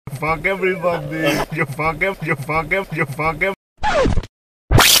fuck everybody. You fuck him. You fuck him. You fuck him.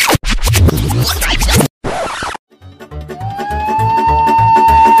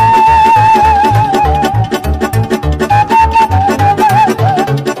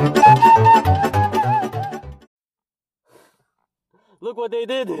 Look what they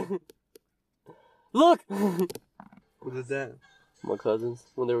did. Look. What is that? My cousins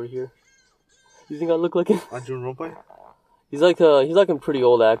when they were here. You think I look like him? Arjun Rompai? He's like a pretty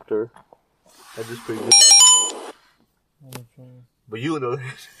old actor. That's just pretty good. But you know,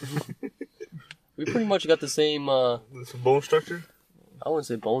 We pretty much got the same. some bone structure. I wouldn't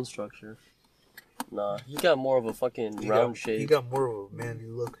say bone structure. Nah, he got more of a fucking round shape. He got more of a manly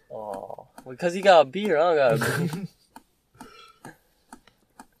look. Oh, because he got a beard. I don't got a beard.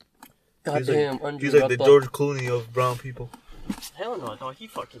 Goddamn, he's like the George Clooney of brown people. Hell no, dog. He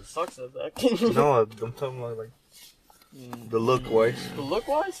fucking sucks at that. No, I'm talking about like the look wise. The look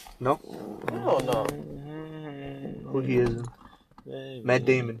wise? No. Hell no. Who he is? Matt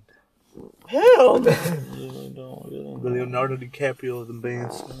Damon. Hell no. The Leonardo DiCaprio of the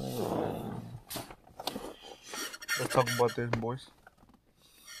bands. Let's talk about this, boys.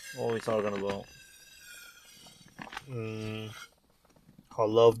 What are we talking about? How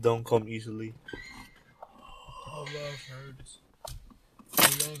love don't come easily. How love hurts.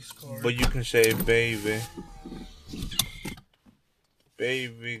 How love scars. But you can say, baby.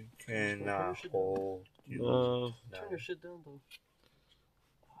 Baby cannot hold you. Turn your shit down, though.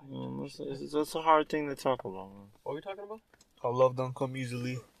 That's a hard thing to talk about, man. What are we talking about? How love don't come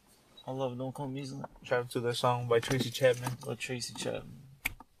easily. How love don't come easily. Shout out to that song by Tracy Chapman. Or Tracy Chapman.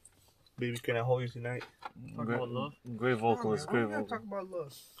 Baby, can I hold you tonight? Talk about love. Great vocalist, Why great you gotta vocalist. talk about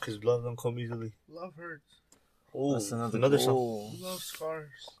love? Cause love don't come easily. Love hurts. Oh, That's another song. Love scars.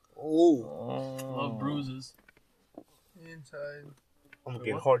 Oh, Love bruises. Inside. I'm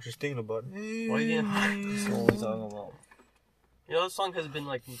getting hard just thinking about it. Why are you getting hot? That's what we're talking about. You know, that song has been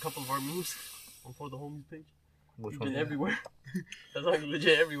like in a couple of our memes on For the Homies page. Which It's one? been everywhere. That song is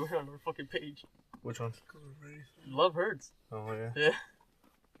legit everywhere on our fucking page. Which one? Love hurts. Oh yeah. Yeah.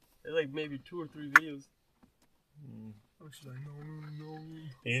 There's like maybe 2 or 3 videos. I'm just like,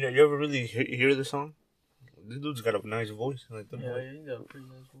 no. You ever really hear the song? This dude's got a nice voice. Like the Yeah, he got a pretty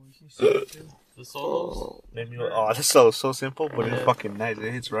nice voice. The solos. this song is so simple, but it's fucking nice.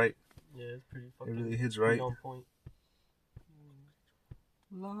 It hits right. Yeah, it's pretty It fucking really hits pretty right. on point.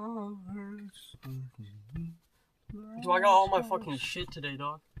 Love hurts. So I got all my fucking shit today,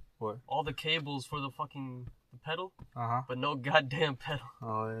 dog. What? All the cables for the fucking pedal, Uh-huh. but no goddamn pedal.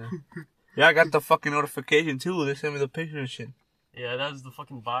 Oh yeah. Yeah, I got the fucking notification too. They sent me the picture and shit. Yeah, that was the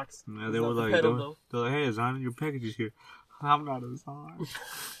fucking box. Yeah, It's they not were the like, pedal, they're like, hey, Azan, your package is here. I'm not Azan.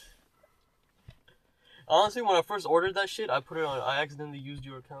 Honestly, when I first ordered that shit, I accidentally used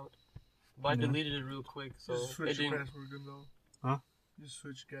your account. But I deleted it real quick, so Just it switch your didn't. password, good though. Huh? Just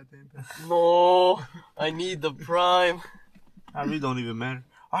switch your goddamn password. No, I need the Prime. I really don't even matter.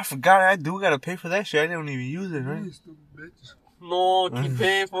 I forgot I do gotta pay for that shit. I don't even use it, right? You stupid bitch. No, keep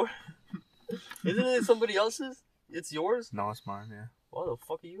paying for it. Isn't it somebody else's? It's yours? No, it's mine, yeah. Why the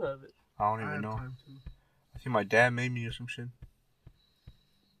fuck do you have it? I don't I even have know. time too. I think my dad made me or some shit.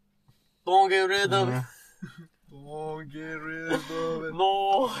 Don't get rid of it. Yeah. Don't get rid of it.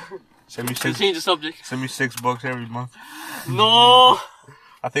 No. Send me Let's change the subject. Send me $6 every month. No.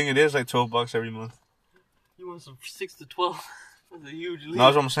 I think it is like $12 every month. You want some 6 to 12? That's a huge leap. No,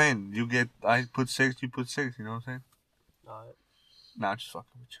 that's what I'm saying. I put 6, you put 6. You know what I'm saying? Alright. Nah, I'm just fucking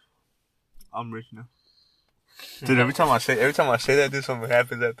with you. I'm rich now. Dude, every time I say that, dude, something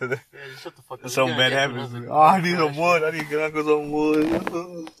happens after that. Yeah, just shut the fuck up. Something We're bad gonna get happens. another- Oh, I need some wood. I need to get Uncle some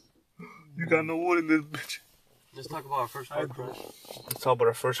wood. You got no wood in this bitch. Let's talk about our first car crash. Let's talk about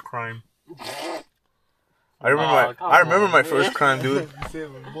our first crime. I come remember on, my man. first crime, dude.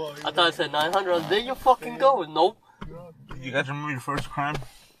 I thought I said 900. There you fucking go. Nope. You guys remember your first crime?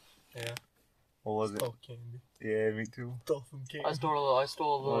 Yeah. What was it? Stuff candy. Yeah, me too. Stuff from candy. I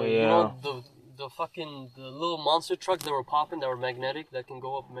stole the, Oh, you yeah. know, the little monster trucks that were popping, that were magnetic, that can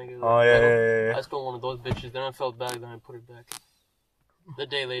go up and make it. Oh, yeah. I stole one of those bitches. Then I felt bad. Then I put it back. The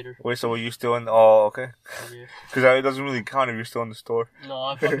day later. Wait, so were you still in? Oh, okay. Yeah. Because it doesn't really count if you're still in the store. No,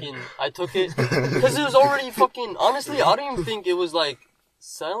 I took it because it was already fucking. Honestly, I don't even think it was like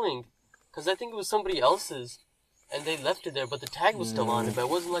selling, because I think it was somebody else's, and they left it there. But the tag was still on it. But it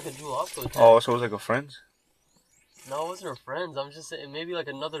wasn't like a Jewel Osco tag. Oh, so it was like a friend's? No, it wasn't her friends. I'm just saying maybe like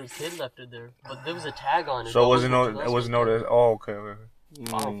another kid left it there, but there was a tag on it. So That it wasn't what it wasn't noticed. Oh, okay.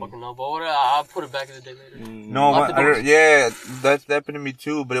 I don't fucking know, but whatever, I'll put it back in the day later. No, Lock the doors. yeah, that happened to me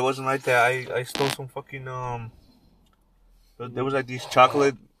too, but it wasn't like that. I stole some fucking there was like these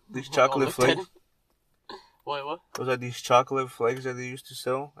chocolate these I chocolate looked at flakes. him. What? Those are these chocolate flakes that they used to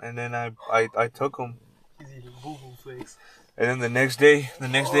sell, and then I took them. He's eating boo-boo flakes. And then the next day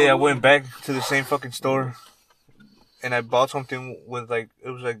I went back to the same fucking store, and I bought something with like, it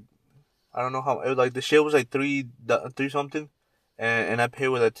was like, I don't know how, it was like, the shit was like three something, and I paid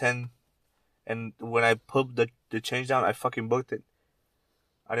with a 10, and when I put the change down, I fucking booked it.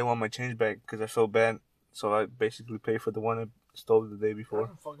 I didn't want my change back because I felt bad, so I basically paid for the one I stole the day before.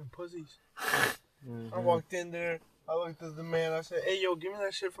 I'm fucking pussies. I walked in there. I looked at the man. I said, "Hey, yo, give me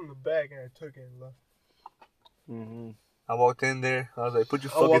that shit from the back," and I took it and left. I walked in there. I was like, "Put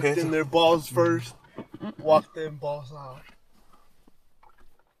your I fucking walked hands in up." there, balls first. Walked in, balls out.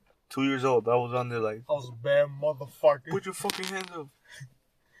 2 years old. I was on there like, I was a bad motherfucker. "Put your fucking hands up."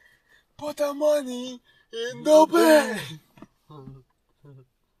 Put the money in the bag.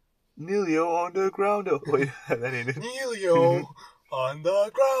 Neilio on the ground. Oh, wait, that ain't it. Neilio on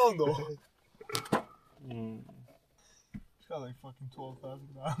the ground. It's got like fucking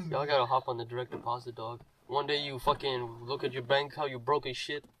 $12,000. Y'all gotta hop on the direct deposit, dog. One day you fucking look at your bank account, you broke as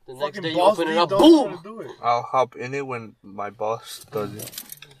shit. The next day you open it up, boom! I'll hop in it when my boss does it.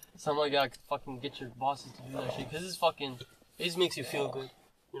 Something like that, fucking get your bosses to do that shit. Cause it just makes you feel good.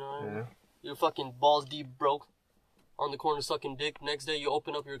 You know what I mean? Yeah. You're fucking balls deep broke. On the corner sucking dick. Next day you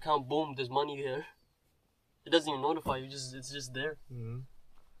open up your account, boom, there's money there. It doesn't even notify you, it's just there. Mm-hmm.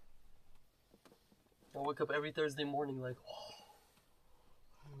 I wake up every Thursday morning like,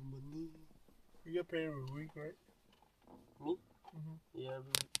 oh, Money. You get paid every week, right? me? Yeah,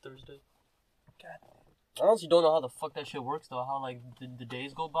 every Thursday. God. I honestly don't know how the fuck that shit works though. How like the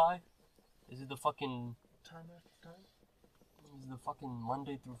days go by. Is it the fucking Time after time? is it the fucking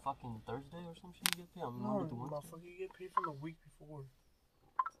Monday through fucking Thursday or some shit you get paid? No, motherfucker, you get paid from the week before.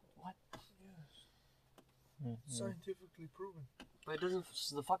 What? Yes. Scientifically proven. But it doesn't.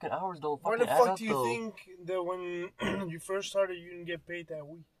 The fucking hours don't Why fucking the add fuck up do you though. think that when you first started, you didn't get paid that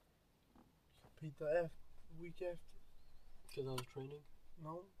week? Paid the week after? Because I was training.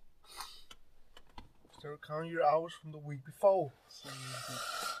 No. Start counting your hours from the week before.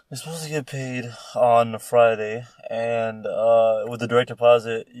 You're supposed to get paid on Friday, and with the direct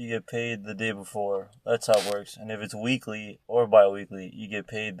deposit, you get paid the day before. That's how it works. And if it's weekly or bi-weekly, you get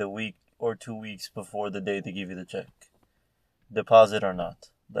paid the week or 2 weeks before the day they give you the check. Deposit or not.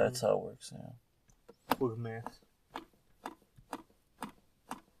 That's how it works, yeah. With math.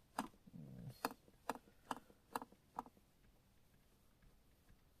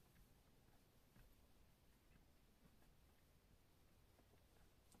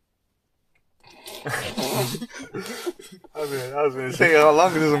 I was gonna say, how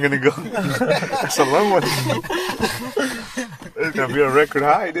long is this one gonna go? That's a long one. It's gonna be a record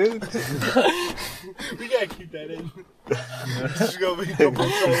high, dude. We gotta keep that in. This is gonna be a couple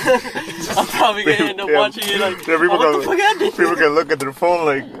times. I'm probably gonna end up watching it like, Yeah, people, what the fuck happened? people can look at their phone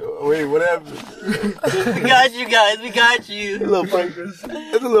like, wait, what happened? We got you guys, we got you. It's a little prank. It's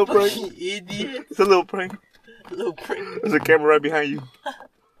a little prank. Idiot. It's a little prank. Little prick. There's a camera right behind you.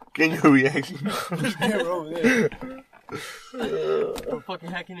 Getting your reaction. There's a camera over there. We're fucking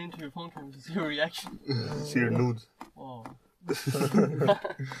hacking into your phone camera to see your reaction. See your nudes. Oh. Let's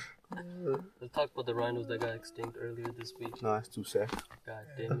talk about the rhinos that got extinct earlier this week. No, that's too sad. God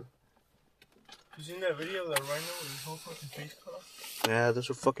damn it. You seen that video of that rhino with his whole fucking face cut off? Yeah, those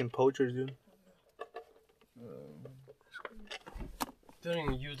are fucking poachers, dude. They don't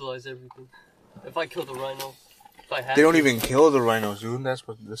even utilize everything. If I killed a rhino, if I had They don't to, even kill the rhinos, dude. That's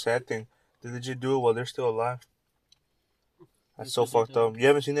what the sad thing. They legit do it while they're still alive. That's so fucked up. You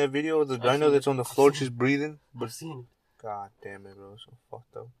haven't seen that video of the rhino that's on the floor just breathing? I've seen it. God damn it, bro. So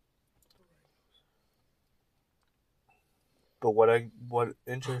fucked up. But what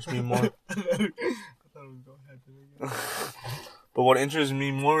interests me more... I thought it was gonna happen again. But what interests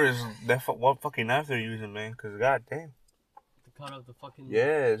me more is that what fucking knife they're using, man. Cause god damn. To cut off the fucking... Yeah,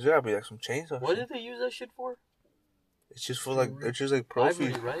 there's gotta be like some chainsaw. What shit. did they use that shit for? It's just for like, it's just like profi.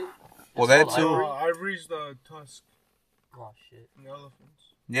 Ivory, right? Well, It's that called too. ivory? Ivory's the tusk Oh shit. in the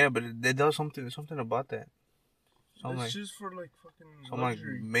elephants. Yeah, but it does something about that. Something It's like, just for like fucking something like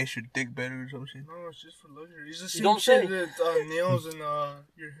luxury. makes your dick better or some shit. No, it's just for luxury. It's the You same don't shit say. that nails and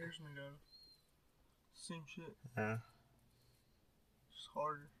your hair's made out of. Same shit. Yeah. Just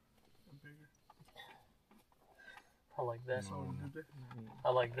harder and bigger. I like that. That's all we do there. I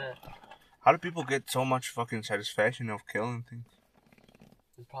like that. How do people get so much fucking satisfaction of killing things?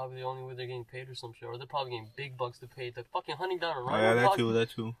 It's probably the only way they're getting paid or some shit. Or they're probably getting big bucks to pay. They're fucking hunting down a Oh, rhino. yeah, that dog. too, that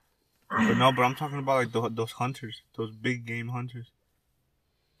too. But no, but I'm talking about like those hunters, those big game hunters.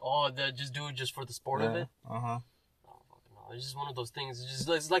 Oh, they just do it just for the sport of it? Uh huh. Oh, fucking no. It's just one of those things.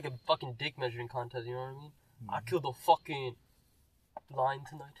 It's like a fucking dick measuring contest. You know what I mean? I killed a fucking lion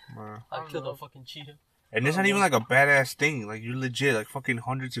tonight. I killed a fucking cheetah. And it's not even like a badass thing. Like, you're legit, like, fucking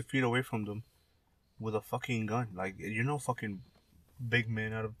hundreds of feet away from them with a fucking gun. Like, you're no fucking big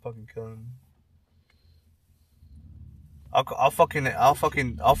man out of fucking killing them. I'll fucking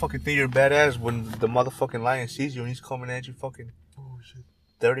think you're badass when the motherfucking lion sees you and he's coming at you fucking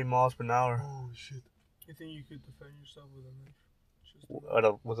 30 miles per hour. Oh shit! You think you could defend yourself with a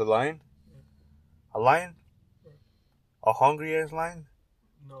knife? With a lion? Yeah. A lion? Yeah. A hungry ass lion?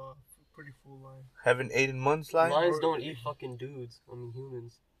 No, a pretty full lion. Haven't 8 months lion? Lions don't eat fucking dudes. I mean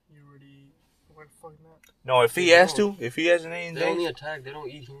humans. You already. Why the fuck not? No, if he has to, if he has an 8 They only days. attack. They don't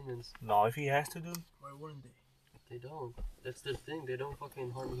eat humans. No, if he has to, dude. Why wouldn't they? They don't. That's their thing. They don't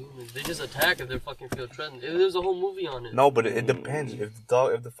fucking harm humans. They just attack if they fucking feel threatened. There's a whole movie on it. No, but it depends. If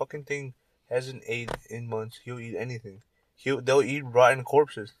the fucking thing hasn't 8 months, he'll eat anything. They'll eat rotten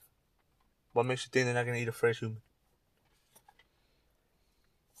corpses. What makes you think they're not gonna eat a fresh human?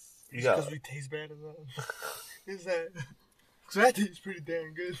 You got. Because we taste bad or something. Is that? Because that tastes pretty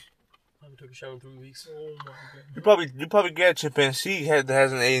damn good. I haven't took a shower in 3 weeks. Oh my god. You probably get a chimpanzee that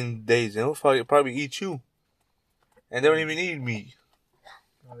hasn't 8 days, and he'll probably eat you. And they don't even eat meat.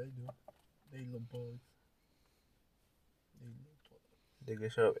 No, they do. They eat bugs. They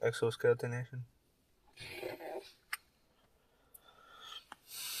get your exoskeleton action.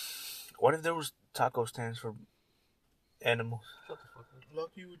 What if there was taco stands for animals? Shut the fuck up.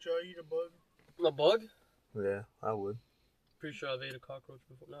 Lucky, would y'all eat a bug? A bug? Yeah, I would. Pretty sure I've ate a cockroach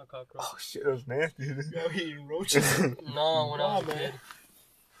before. Not a cockroach. Oh shit, that was nasty. Y'all eating roaches? No, when I was a man. kid.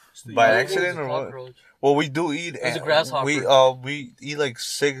 By No, it accident was a or what? cockroach. Well, we do eat. It was a grasshopper. We eat like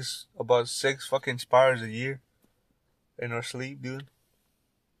about six fucking spiders a year in our sleep, dude.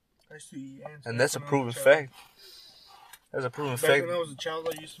 I used to eat ants. And that's a back when I proven was a child. fact. That's a proven Back fact. when I was a child,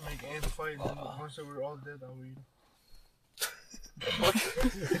 I used to make ants fight, and then once they were all dead, I would eat them.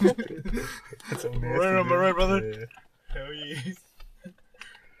 That's so nasty, Right, am I dude. right, brother? Yeah. Hell yeah.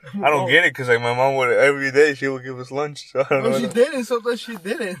 I don't get it, cause like my mom would every day she would give us lunch. So I don't No, know. she didn't. Sometimes she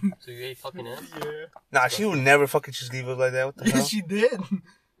didn't. So you ate fucking ants? Yeah. Nah, she would never fucking just leave us like that. What the Yes, hell? she did.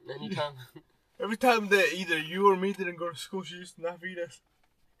 Anytime. Every time that either you or me didn't go to school, she used to not feed us.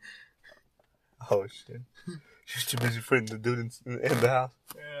 Oh shit. She's too busy putting the dude in the house.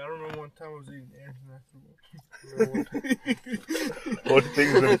 Yeah, I remember one time I was eating ants and I threw up. What do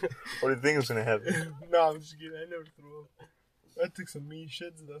you think was gonna happen? No, I'm just kidding. I never threw up. I took some mean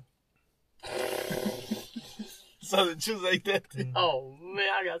shits though. Something just like that. Oh man,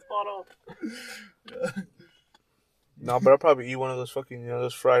 I got spot on. No, but I'll probably eat one of those fucking,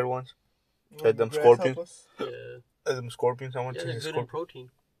 those fried ones. Like them scorpions. Yeah. Them scorpions. I want Yeah, to they're taste a good in scorpion. protein.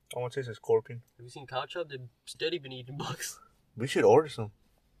 I want to taste a scorpion. Have you seen Cow Chop? They've steady been eating bugs. We should order some.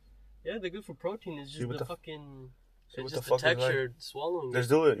 Yeah, they're good for protein. It's See just what the the- fucking... See It's what the just the fuck is like. texture swallowing Let's it.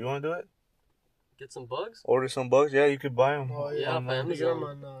 do it. You want to do it? Get some bugs? Order some bugs. Yeah, you could buy them. Oh, Yeah, yeah. by I think I'm Amazon.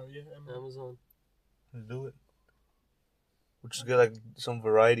 on, Amazon. Amazon. Let's do it. We'll just get like some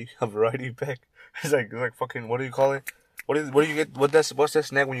variety, a variety pack. It's like fucking, what do you call it? What do you get? What's that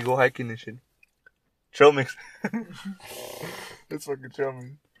snack when you go hiking and shit? Trail mix. It's fucking trail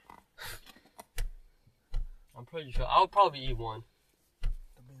mix. I'm pretty sure. I'll probably eat one. To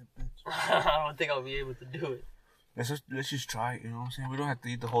be a bitch. I don't think I'll be able to do it. Let's just try it. You know what I'm saying? We don't have to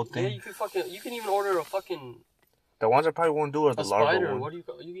eat the whole Yeah, thing. you can even order a fucking The ones I probably won't do are the a larva spider. ones. What do you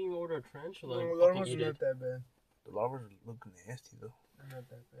call? You can even order a tarantula No, and the fucking ones eat are it. not that bad. The larvas look nasty though. They're not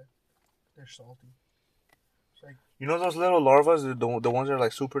that bad. They're salty. It's like, You know those little larvas, the ones that are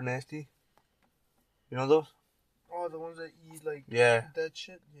like super nasty. You know those? oh, the ones that eat like Yeah. that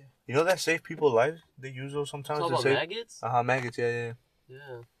shit? Yeah. You know that save people's lives? They use those It's sometimes all to about save. maggots. Maggots. Yeah. Yeah,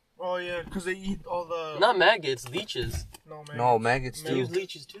 Oh, yeah, because they eat all the. not maggots, leeches. No, man. No, maggots They too. use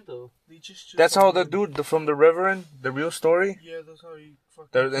leeches too, though. Leeches just That's how the like- dude from the Reverend, the real story. Yeah, that's how he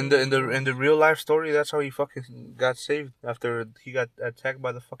fucking. In the real life story, that's how he fucking got saved after he got attacked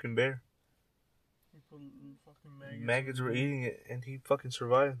by the fucking bear. He put fucking maggots. Maggots in were it. eating it, and he fucking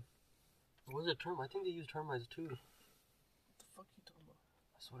survived. What was it term? I think they use termites too. What the fuck you talking about?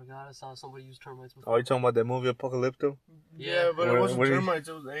 I swear to God, I saw somebody use termites Oh, before. you talking about that movie Apocalypto? Yeah, but it What- wasn't what do you- termites,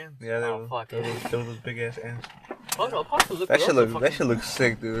 it was ants. Yeah, there Oh, was, fuck there, it. was, there was those big ass ants. That That shit looks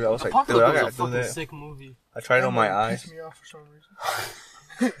sick, dude. I was like, dude, I Apocalypse was a gotta do fucking that. sick movie. I tried it on my That eyes. pissed me off for some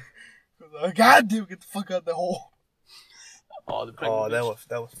reason. God damn, get the fuck out the hole. Oh, the pregnant Oh, bitch.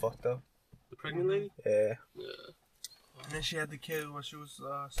 that was fucked up. The pregnant lady? Yeah. Yeah. And then she had the kid while she was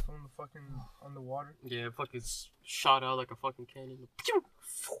still in the fucking underwater. Yeah, fucking shot out like a fucking cannon. Pew!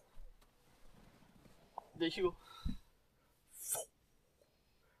 There you go.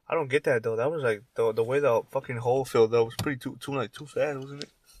 I don't get that though. That was like the way the fucking hole filled up was pretty too fast, wasn't it?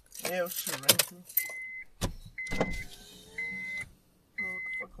 Yeah, it was shit right through. Oh, what the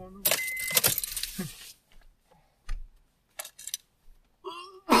fuck going on?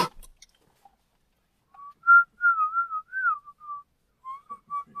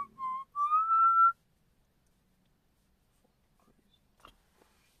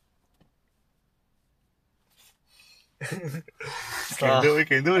 We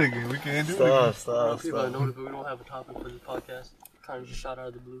can't do it again. We can't do it again. Stop. People know it, but we don't have a topic for this podcast. Kind of just shot out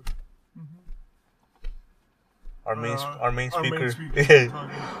of the blue. Our main speaker. Our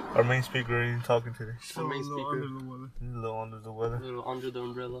main speaker ain't talking today. Our main speaker. He's a little under the weather. A little under the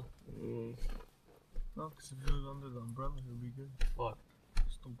umbrella. No, because if he was under the umbrella, he'd be good. Fuck.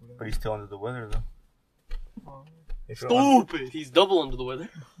 Stupid. But he's still under the weather though. Oh, If you're un- Stupid! He's double under the weather.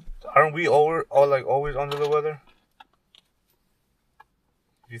 Aren't we always under the weather?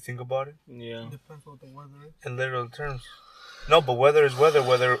 If you think about it, Yeah. depends what the weather is. in literal terms. No, but weather is weather.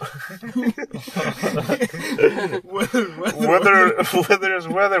 Weather is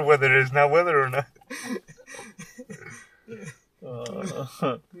weather. Whether it's not weather or not.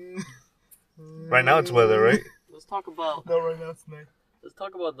 Right now it's weather, right? Let's talk about. No, right now it's night. Let's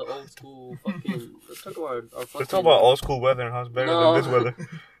talk about the old school fucking. Let's talk about our fucking. Let's talk about old school weather and how it's better No. than this weather.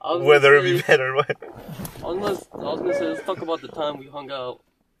 I was Weather gonna would be say- better, right? I was gonna say, let's talk about the time we hung out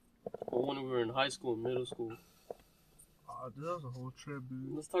when we were in high school and middle school. Oh, that was a whole trip,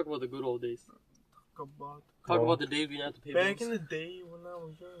 dude. Let's talk about the good old days. Talk Talk about the days we didn't have to pay back bills. in the day when I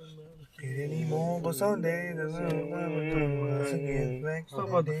was young, man. But someday Let's talk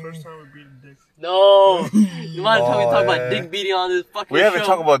about the first time we beat a dick. No! You might tell me to talk Oh, about yeah. dick beating on this fucking we haven't show.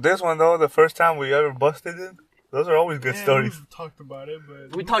 talked about this one though. The first time we ever busted it. Those are always good Yeah, stories. we've talked about it,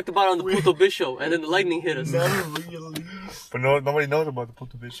 but We talked about it on the Puto Bish show, and then the lightning hit us. never really. But nobody knows about the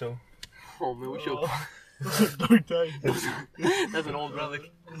Puto Bitch show. Oh man, we should. Those are dark times. That's an old relic.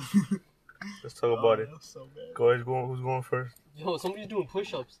 Let's talk about it. That was so bad. Go ahead, who's going first? Yo, somebody's doing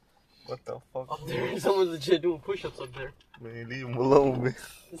push-ups What the fuck? up there. Someone's legit doing push-ups up there. Man, leave him alone, man.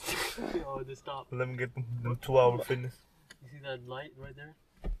 Oh, just stop. Let me get them 2-hour fitness. You see that light right there?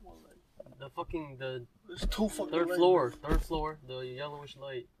 The There's two fucking third lights. floor, the yellowish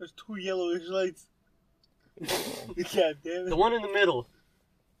light. There's two yellowish lights. God damn The one in the middle.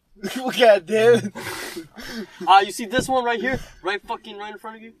 it. God damn it. You see this one right here? Right in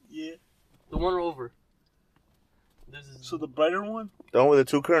front of you? Yeah. The one over. This is, So the brighter one? The one with the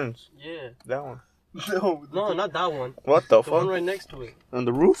two curtains. yeah. That one. No, not that one. What the The one fuck? right next to it. On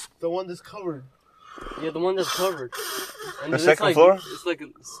the roof? The one that's covered. Yeah, the one that's covered. And The it's second like, floor? It's like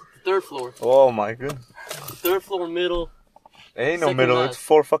third floor. Oh my goodness. Third floor, middle. It ain't no Second middle. last. It's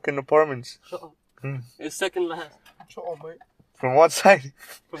 4 fucking apartments. Shut up. Hmm. It's second last. Oh, mate. From what side?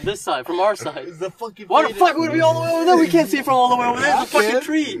 From this side, from our side. Is the fucking Why the fuck would it be all the way over there? We can't see it from all the way over there. There's a fucking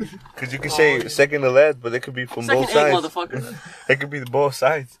tree. Because you can say second to last, but it could be from Second both egg, sides. motherfucker. It could be the both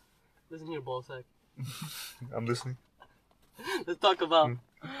sides. Listen here, ball sack. I'm listening. Let's talk about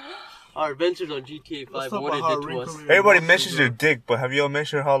our adventures on GTA 5 and what it did to us. Everybody mentions your dick, but have you all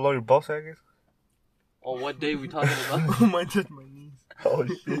mentioned how low your ball sack is? On what day we talking about? Mine touched my knees. Oh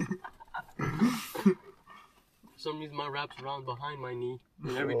shit. For some reason, my wraps around behind my knee,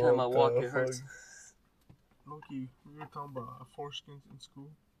 and every time I walk, it hurts. Loki, we were talking about foreskins in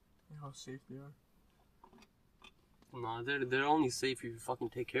school and how safe they are. Nah, they're only safe if you fucking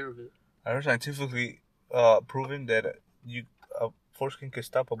take care of it. I heard scientifically proven that a foreskin can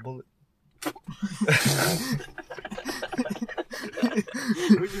stop a bullet.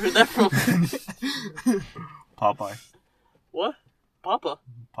 Where'd you heard that from? Popeye. What? Papa?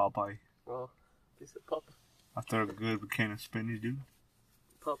 Popeye. Oh, they said Papa. After a good can of spinach, dude.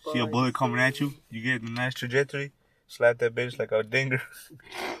 Papa. See a bullet coming at you, you get a nice trajectory, slap that bitch like a dinger.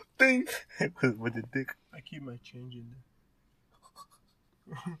 Ding! with the dick. I keep my change in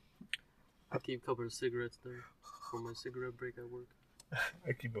there. I keep a couple of cigarettes there for my cigarette break at work.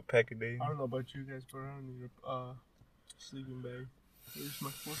 I keep a pack a day. I don't know about you guys, but I don't need a sleeping bag. Here's my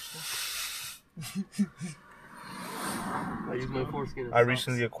foreskin. I use my foreskin as I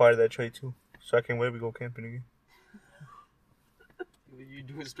recently acquired that tray too, so I can't wait to go camping again. You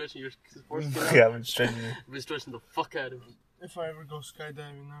doing stretching your foreskin? Yeah, I've been stretching it. I've been stretching the fuck out of it. If I ever go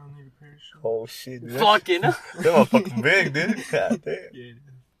skydiving, I don't need a parachute. Oh shit, dude. Fucking. Them are fucking big, dude. God damn. Yeah.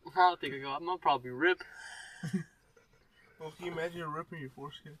 I don't think I go. I'm gonna probably rip. Well, can you imagine ripping your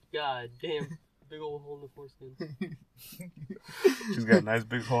foreskin? God damn. big old hole in the foreskin. She's got a nice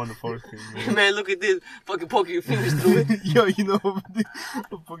big hole in the foreskin. Man. Man, look at this. Fucking poking your fingers through it. Yo, you know, I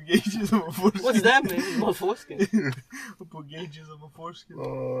put gauges on my foreskin. What's that, man? It's my foreskin. I put gauges on my foreskin.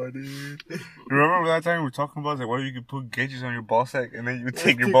 Oh, dude. You remember that time we were talking about, like, what if you could put gauges on your ball sack and then you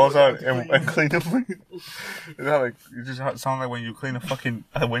take your balls out and clean them? Is that like, it just sound like when you clean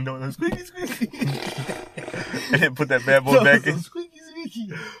a window and squeaky, squeaky. And then put that bad boy back in. Squeaky,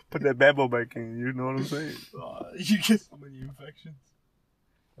 squeaky. Put that bad boy back in, you know what I'm saying? You get so many infections.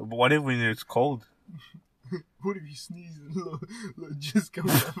 But what if when it's cold? What if you sneeze and little just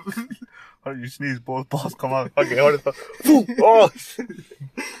comes out? What if you sneeze, both balls come out? Okay, hard as fuck. Oh, shit.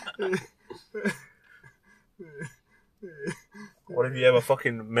 What if you have a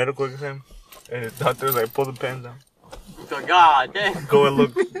fucking medical exam and the doctor's like, pull the pants down? God damn. Go and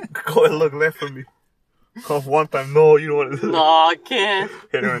look left for me. Cough one time. No, you don't want to. No, I can't.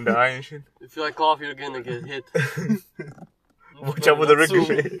 Hit her in the eye and shit. If you like cough, you're gonna get hit. Watch out for the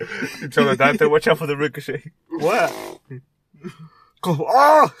ricochet. You tell the doctor, watch out for the ricochet. What? Go.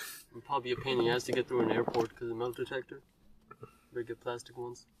 Ah! It'd probably be a pain in the ass to get through an airport because of the metal detector. Better get plastic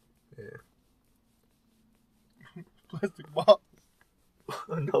ones. Yeah. Plastic balls.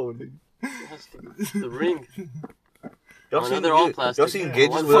 No, nigga. Plastic. The ring. Y'all Oh, no, seen, they're all plastic. y'all seen Why gauges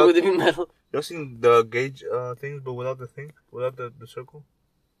the fuck without? would they be metal? Y'all seen the gauge things, but without the thing, without the circle?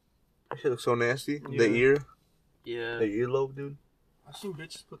 That shit looks so nasty. Yeah. The ear, Yeah. the earlobe, dude. I've seen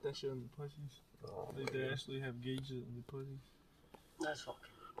bitches put that shit on the pussies. Oh, Like they actually have gauges on the pussies. That's fucking.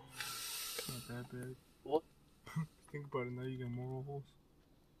 It's not that bad. What? Think about it now, you got moral holes.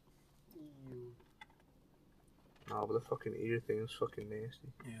 Ew. nah, but the fucking ear thing is fucking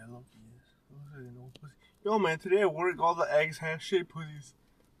nasty. Yeah, look, yes. Looks like an old pussy. Yo, man, today at work, all the eggs have shaped pussies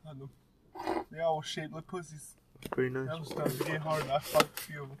on them. They all shaped like pussies. It's pretty nice. That was starting to get hard. I fucked a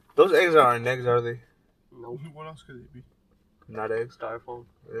few of them. Those eggs aren't eggs, are they? Nope. What else could they be? Not eggs. Styrofoam.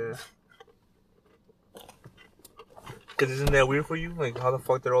 Yeah. Cause isn't that weird for you? Like, how the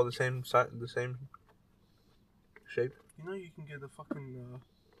fuck they're all the same size, the same shape? You know you can get the fucking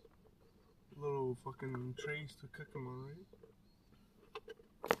little fucking trays to cook them on,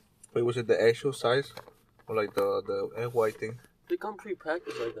 right? Wait, was it the actual size, or like the egg white thing? They come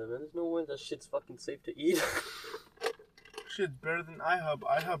pre-packaged like that, man. There's no way that shit's fucking safe to eat. Shit's better than IHOP.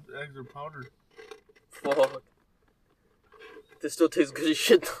 IHOP eggs are powdered. Fuck. They still taste good as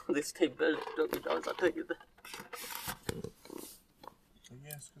shit though. They taste better than Dunkin' Donuts, I'll tell you that. I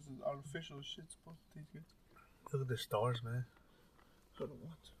guess, because it's artificial shit's supposed to taste good. Look at the stars, man. I don't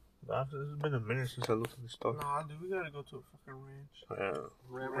want to. It's been a minute since I looked at the stars. Nah, dude, we gotta go to a fucking ranch. Yeah.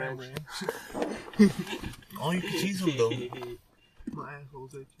 Ram Ram Ranch. Oh, you can see some though. My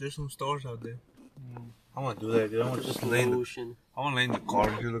asshole's itchy. There's some stars out there. I want to do that, dude. I want to just Slow lay in the, motion. I want to lay in the car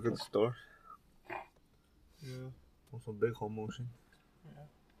and just look at the stars. Yeah. Want some big home motion.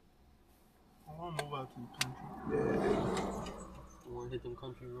 I want to move out to the country. Yeah, dude. I want to hit them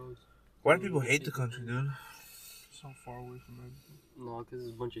country roads. Why do people hate the country, dude? So far away from everything. No, because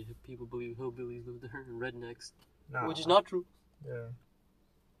there's a bunch of people believe hillbillies live there and rednecks. Nah. Which is not true. Yeah.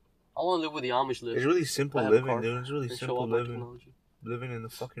 I want to live where the Amish live. It's really simple I have a living, car dude. It's really and show simple off my living. technology. Living in the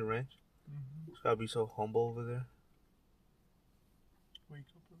fucking ranch. Mm-hmm. It's gotta be so humble over there. Wake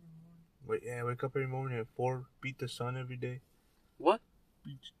up every morning. Wake up every morning at 4, beat the sun every day. What?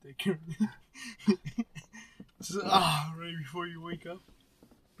 Beach dick. Right before you wake up.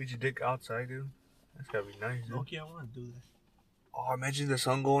 Beat your dick outside, dude. That's gotta be nice, dude. Okay, I want to do that. Oh, imagine the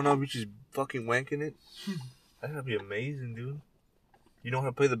sun going up, you just fucking wanking it. That's gotta be amazing, dude. You know how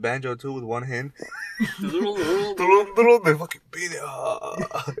to play the banjo too with one hand? They fucking beat it.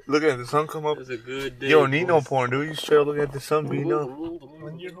 Look at the sun come up. It's a good day. You don't need no porn, dude. You straight looking at the sun beating up.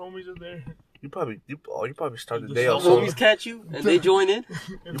 When your homies are there, You probably start the The day sun off. The So, homies catch you and they join in.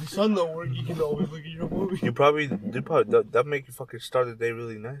 if the sun don't work, you can always look at your movie. you probably that make you fucking start the day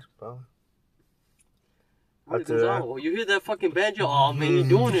really nice, probably. What is that? Oh, you hear that fucking banjo? Oh man, you're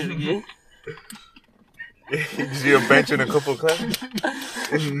doing it again. You see a bench in a couple of classes.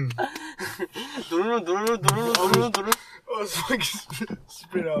 I was fucking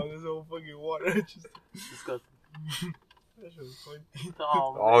spit out this whole fucking water. Just, Disgusting. that shit was funny.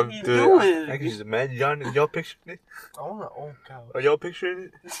 Oh, Oh, man, you dude, doing I it? can just imagine y'all picturing it. I want an old couch. Are y'all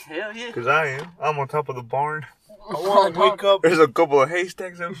picturing it? Hell yeah. Cause I am. I'm on top of the barn. I want to wake up. There's a couple of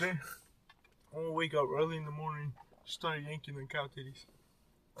haystacks up there. I want to wake up early in the morning, start yanking the cow titties.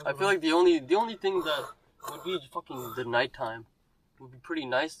 I feel like the only thing that would be fucking the nighttime would be pretty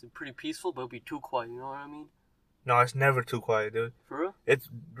nice and pretty peaceful, but it'd be too quiet. You know what I mean? No, it's never too quiet, dude. For real? It's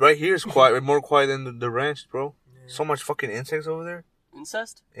right here is quiet, more quiet than the ranch, bro. So much fucking insects over there.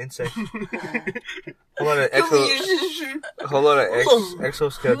 Incest? Insect. Whole lot of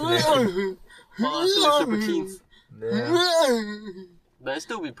exoskeleton. Well, that's still separate teens. Yeah. But it'd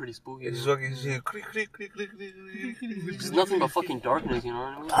still be pretty spooky. It's though. fucking shit. Click, click, click, click, click, click, click. It's nothing but fucking darkness, you know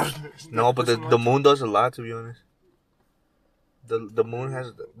what I mean? No, but the moon does a lot, to be honest. The moon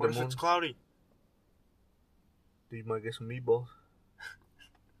has the What if moon. it's cloudy? You might get some meatballs.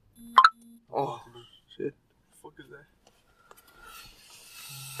 Oh shit! The fuck is that?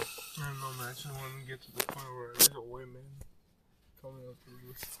 I don't know, man. I just want to get to the point where there's a white man coming up the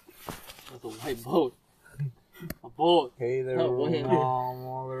roof. With a white boat. A boat. Hey there, Oh, wait.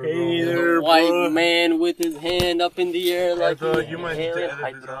 mama. Hey There's there, a white bro. man with his hand up in the air like bro, he's you might need to alien. edit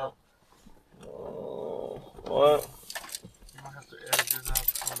Hype this it out. up. What? You might have to edit this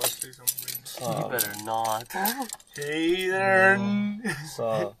out. I'm about to say something. You better not. Hey there.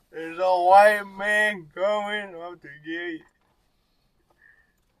 So, There's a white man coming up the gate.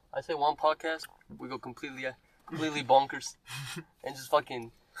 I say one podcast, we go completely bonkers. And just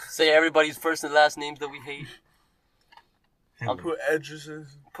fucking say everybody's first and last names that we hate. I'll put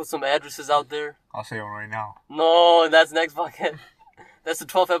addresses. Put some addresses out there. I'll say it right now. No, that's next podcast. That's the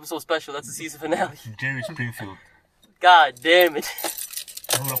 12th episode special. That's the season finale. Jerry Springfield. God damn it.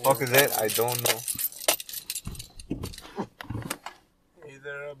 Who the fuck is that? I don't know. Hey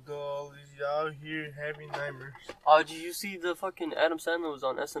there, Abdul. Is out here having nightmares? Oh, did you see the fucking Adam Sandler was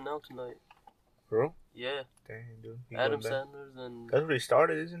on SNL tonight? Bro? Yeah, Dang, dude. He Adam going back. Sandler's and That's where he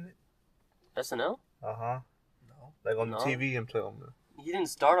started, isn't it? SNL? Uh-huh. No. Like on the No. TV, I'm telling you. He didn't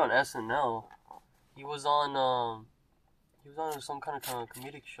start on SNL. He was on some kind of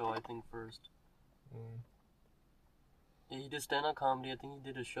comedic show, I think, first. Mm. Yeah, he did stand-up comedy. I think he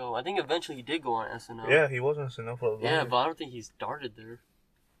did a show. I think eventually he did go on SNL. Yeah, he was on SNL for a long Yeah, time. but I don't think he started there.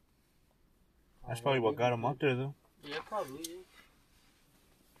 That's probably what got him up there, though. Yeah, probably. Yeah.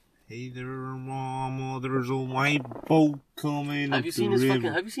 Hey there, mama, there's a white boat coming Have up you the seen his river.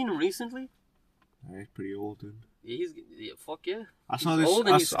 fucking? Have you seen him recently? Yeah, he's pretty old, dude. Yeah, fuck yeah. I saw He's this. old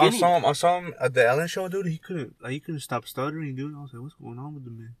and he's I skinny. saw him at the Ellen show, dude. He couldn't stop stuttering, dude. I was like, what's going on with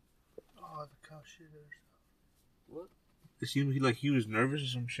the man? Oh, the cow shitters. What? It seemed he was nervous or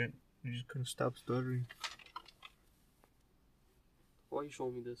some shit. He just couldn't stop stuttering. Why are you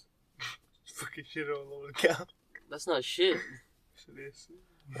showing me this? Fucking shit all over the cow. That's not shit. Shit is.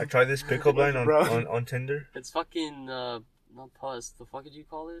 I tried this pickup line on Tinder. It's fucking not pus. The fuck did you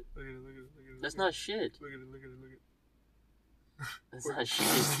call it? Look at it, look at it, look at it. That's not shit. Look at it, look at it, look at it. That's not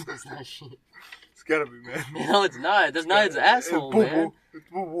shit. That's not shit. It's gotta be, man. No, it's not. That's not his asshole, It's boo-boo. man. It's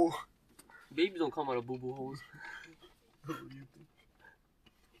boo-boo. Babies don't come out of boo-boo holes.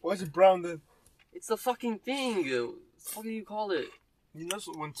 Why is it brown then? It's the fucking thing. What the fuck do you call it? You know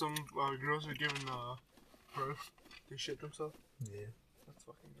when some girls are giving birth, they shit themselves? Yeah. That's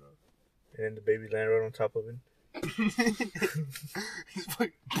fucking gross. And then the baby landed right on top of it. It's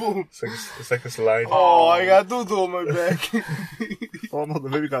fucking boom. It's like a slide. Oh, I got doo-doo on my back. Oh no, the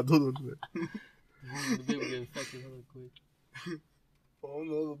baby got doodle. The baby get infected really quick. Oh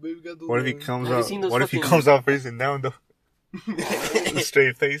no, the baby got doo-doo. What if he comes Have you out? seen those What if he fucking- comes out facing down though?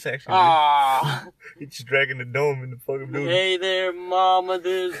 Straight face actually. Ah! He's just dragging the dome in the fucking doodle. Hey there, mama.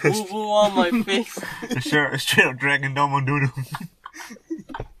 There's boo-boo on my face. Straight up dragging dome on doodle.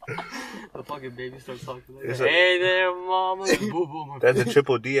 The fucking baby starts talking like It's that. a- Hey there, mama. There's boo-boo on my That's a face.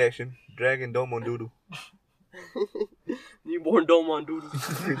 triple D action. Dragging dome on doodle. Newborn dome on doodle.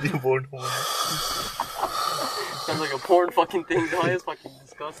 Newborn dome. Sounds like a porn fucking thing, dog. It's fucking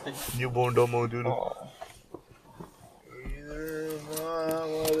disgusting. Newborn dome on doodle. Either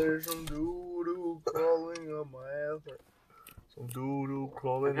mama, there's some doo-doo crawling on my ass. Some doodle Have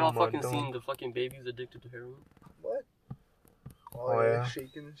crawling y'all on my fucking dome. seen the fucking babies addicted to heroin? What? Oh, yeah, yeah.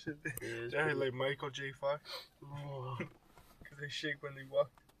 shaking and shit. Yeah, it's I heard pretty- like Michael J. Fox, Oh. because they shake when they walk.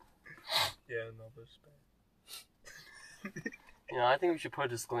 Yeah, no, but it's bad. You know, I think we should put a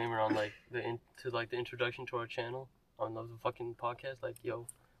disclaimer on like the introduction to our channel on the fucking podcast. Like, yo,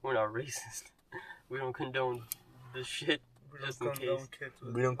 we're not racist. We don't condone this shit. We Just don't in condone case. kids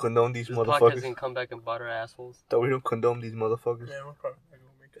with We don't condone these This podcast motherfuckers. can come back and bite our assholes. That we don't condone these motherfuckers. Yeah, we're probably not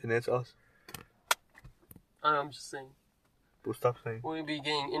gonna make it. And that's us. I'm just saying. We'll stop saying. We'll be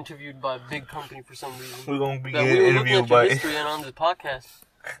getting interviewed by a big company for some reason. We're gonna be That getting we were looking interviewed at your by. history and on this podcast.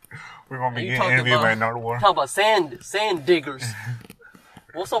 We're gonna be Are you getting talking interviewed by about- Nardwar. Talk about sand diggers.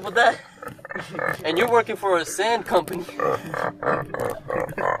 What's up with that? And you're working for a sand company.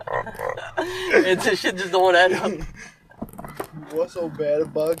 And this shit just don't add up. What's so bad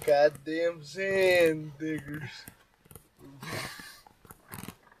about goddamn sand diggers?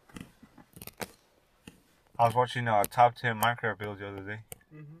 I was watching top 10 Minecraft builds the other day.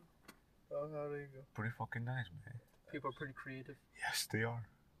 Oh, there you go. Pretty fucking nice, man. People are pretty creative. Yes, they are.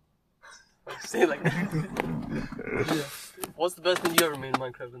 Say it like that. What's the best thing you ever made in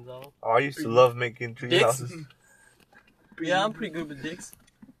Minecraft, Gonzalo? Oh, I used to love making tree Dicks? houses. Yeah, I'm pretty good with dicks.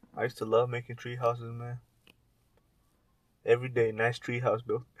 I used to love making tree houses, man. Every day, nice tree house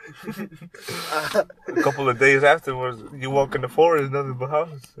built. A couple of days afterwards, you walk in the forest, nothing but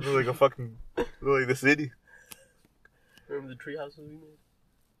houses. It looked like a fucking, it looked like the city. Remember the tree houses we made?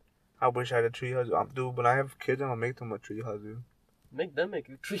 I wish I had a tree house. Dude, when I have kids, I'm gonna make them a tree house, dude. Make them make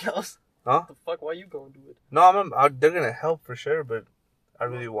a tree house. Huh? What the fuck? Why you going to do it? No, they're gonna help for sure, but I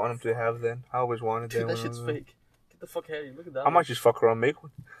really want them to have them. I always wanted them. Dude, that shit's fake. Get the fuck out of here. Look at that. I might just fuck around and make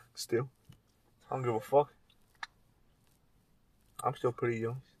one. Still. I don't give a fuck. I'm still pretty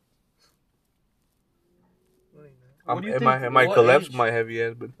young. What do you It think- might what collapse age- my heavy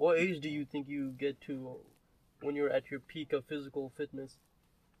ass, but What age do you think you get to when you're at your peak of physical fitness?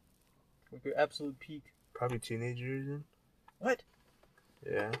 Like your absolute peak? probably teenage years then. What?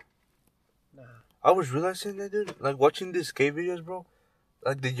 Yeah. Nah. I was realizing that, dude. Like, watching these skate videos, bro.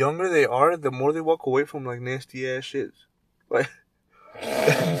 Like, the younger they are, the more they walk away from, like, nasty ass shit. Like,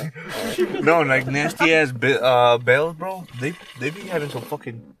 no, like, nasty ass bells, bro. They be having some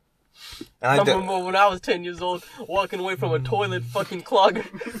fucking. I remember when I was 10 years old, walking away from a toilet fucking clogger.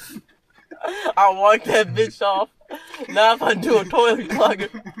 I walked that bitch off. Now if I do a toilet clogger,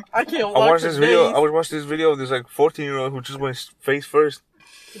 I can't walk I watched for this days. video. I was watching this video of this like 14-year-old who just went face first.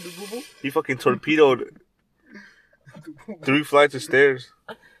 He fucking torpedoed 3 flights of stairs.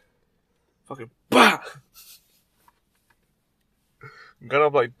 Fucking bah! Got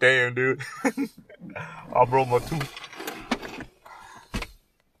up like, damn, dude. I broke my tooth.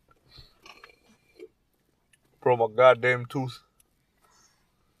 Broke my goddamn tooth.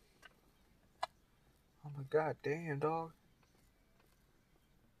 Oh my god damn, dog.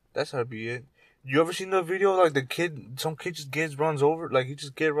 That's how to be it. You ever seen the video like the kid, some kid just runs over, like he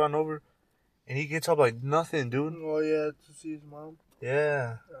just get run over, and he gets up like nothing, dude. Oh yeah, to see his mom.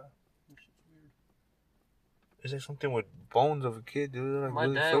 Yeah. It's like something with bones of a kid, dude. Like My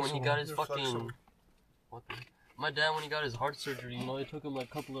really dad, when he flexible. got his They're fucking... flexible. What the... My dad, when he got his heart surgery, you know, it took him like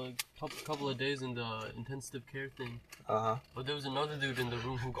couple of days in the intensive care thing. Uh-huh. But there was another dude in the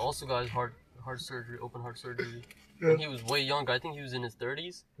room who also got his heart surgery, open heart surgery. And he was way younger. I think he was in his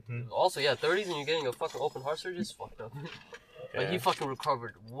 30s. Mhm. Also, yeah, 30s and you're getting a fucking open heart surgery is fucked up. Like, he fucking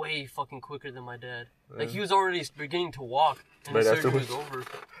recovered way fucking quicker than my dad. Like, he was already beginning to walk, and Right the surgery was afterwards.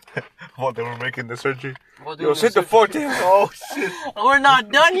 over. While they were making the surgery. While Yo, doing sit the surgery. fuck down. Oh, shit. We're not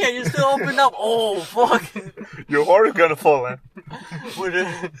done yet. You're still opened up. Oh, fuck. Your heart is gonna fall, man.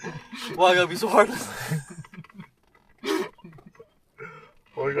 Why I gotta be so heartless?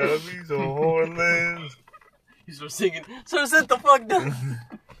 Why you gotta be so heartless? You start singing. So sit the fuck down.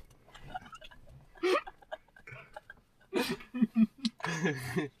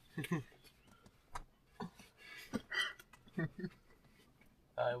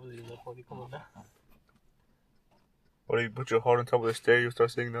 I wasn't even that funny. Come on now. Or you put your heart on top of the stereo, you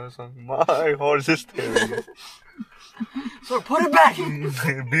start singing another song. My heart is a stereo. So put it back.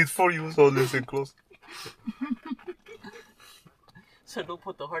 It beats for you, so listen close. So don't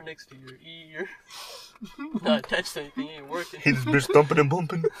put the heart next to your ear. Not attached to anything. It ain't working. He just bitch thumping and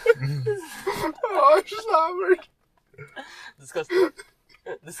bumping. Oh, I just hammered. Disgusting.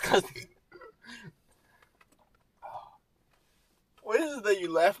 Disgusting. What is it that you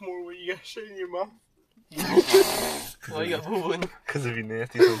laugh more when you got shit in your mouth? Why you got boo-booing? Because it'd be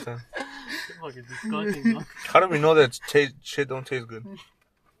nasty sometimes. Fucking disgusting, dog. How do we know that shit don't taste good?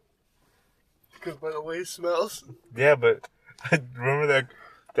 Because by the way it smells. Yeah, but remember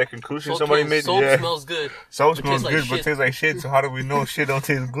that conclusion Soap somebody smells- made? Soap Yeah. smells good. Soap It smells tastes like good, but shit. tastes like shit. So how do we know shit don't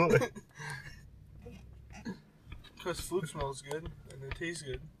taste good? Because food smells good and it tastes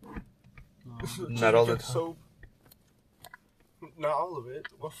good. Not all the Because time. soap. Not all of it.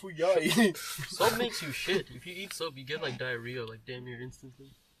 What food y'all eat? Soap makes you shit. If you eat soap, you get like diarrhea, like damn near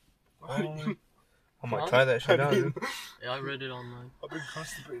instantly. I might try that shit out, dude. Yeah, I read it online. I've been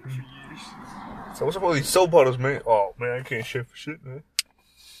constipated for years. So what's up with all these soap bottles, man? Oh, man, I can't shit for shit, man.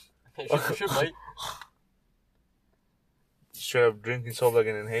 Can't shit for shit, mate. Straight up drinking soap like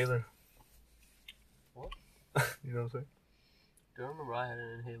an inhaler. What? You know what I'm saying? Do you remember I had an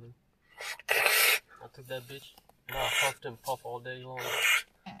inhaler? I took that bitch and I puffed and puff all day long.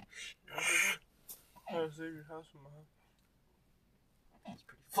 How to save your house from my house? It's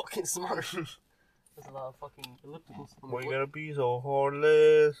pretty fucking smart. There's a lot of fucking ellipticals. on the Why you board. gotta be so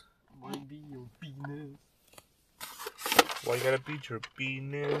heartless? Why be your penis? Why you gotta beat your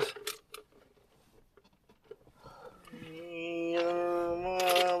penis? Yo,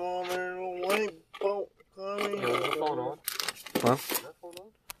 is the phone on? Huh? Is that phone on?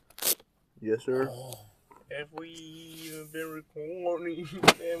 Yes, sir. Have we even been recording?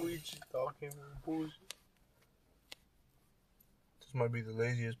 And we just talking bullshit. This might be the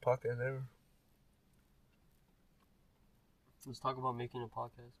laziest podcast ever. Let's talk about making a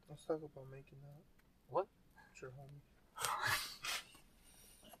podcast. Let's talk about making that. What? Sure, homie.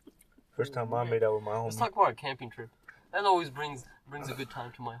 First time I made out with my Let's homie. talk about our camping trip. That always brings a good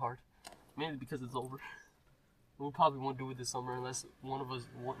time to my heart. Mainly because it's over. We probably won't do it this summer unless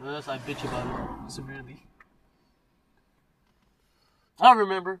unless I bitch about it severely. I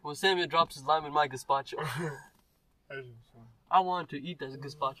remember when Samuel dropped his lime in my gazpacho. I wanted to eat that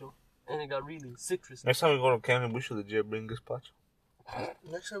gazpacho, and it got really citrus. Next time we go to camping, we should legit bring gazpacho.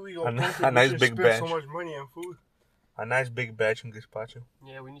 Next time we go A camping, nice we should big spend so batch. much money on food. A nice big batch of gazpacho.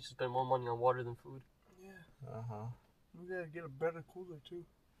 Yeah, we need to spend more money on water than food. Uh-huh. We gotta get a better cooler too.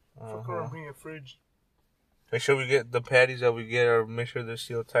 Fuck Uh-huh. around, bring a fridge. Make sure we get the patties that we get, or make sure they're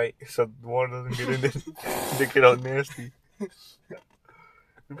sealed tight so the water doesn't get in there. They get all nasty.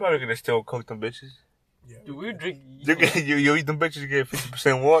 We probably gonna still cook them bitches. Yeah. Dude, we drink. You eat them bitches, you get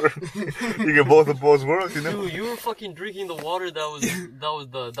 50% water. You get both of both worlds, you know. Dude, you were fucking drinking the water that was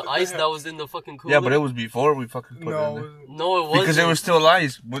the ice that was in the fucking cooler. Yeah, but it was before we fucking put it in No, there. No, it wasn't. Because it was still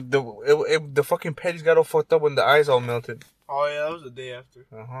ice. But the fucking patties got all fucked up when the ice all melted. oh yeah, that was the day after.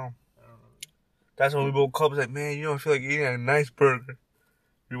 Uh-huh. That's when we woke up. Like, man, you don't feel like eating a nice burger.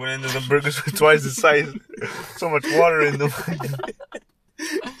 We went into the burgers with twice the size. So much water in them.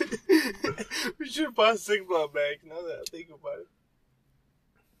 We should have bought 6 block bags. Now that I think about it,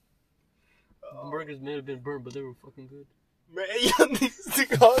 The burgers may have been burnt, but they were fucking good. man, y'all need to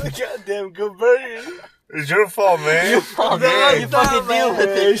stick all the goddamn good burgers. It's your fault, man. Oh, Yeah, you fucking deal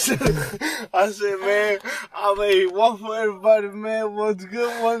with it. I said, man, I made one for everybody, man. One's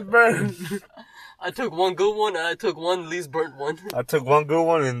good, one's burned. I took one good one and I took one least burnt one. I took one good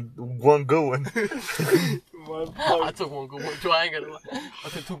one and one good one. I took one good one. So I ain't gonna lie. I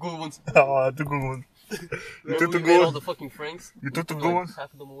took 2 good ones. Oh, I took good one. You Remember took the we good made all one? the fucking Franks? You took the Threw, good like, ones?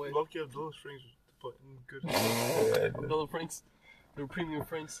 half of them away. Lucky of those strings was good. Yeah, Those Franks. They were premium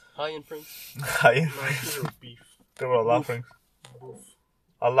Franks. High-end Franks. I- Nice little beef. There were a lot of franks.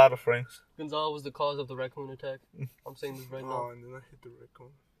 A lot of franks. Gonzalo was the cause of the raccoon attack. I'm saying this right Oh, now. and then I hit the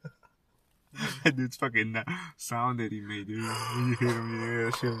raccoon. Dude's fucking sound that he made, dude. When you hit him, yeah,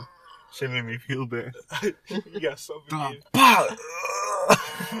 that shit made me feel bad. You got suffocated. Pow!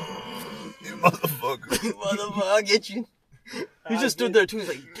 You motherfucker. Motherfucker, I'll get you. He just stood there too. He's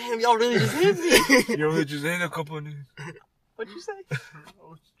like, damn, y'all really just hit me. You know, just ain't a couple of niggas. What'd you say? I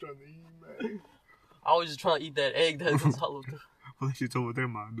was trying to eat, man. I was just trying to eat that egg that Gonzalo took. Well, that shit's over there,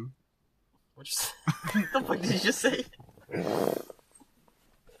 man, dude. What'd you say? What the fuck did you just say?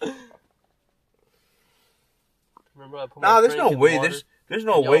 Remember I put my Nah, there's Frank no in way. water? There's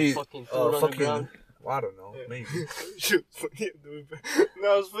no Y'all way. fucking threw it on the ground? I don't know. Maybe. Shit was funny, dude.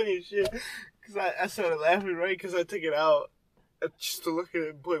 No, it was funny as shit. Because I started laughing, right? Because I took it out. Just to look at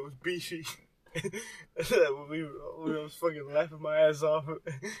it, boy, it was beefy. we was fucking laughing my ass off. And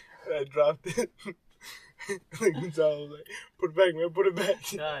I dropped it. Like, Gonzalo was like, put it back, man, put it back.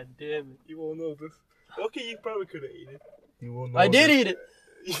 God damn it. You won't know this. Okay, you probably could have eaten it. You will know I did this. eat it.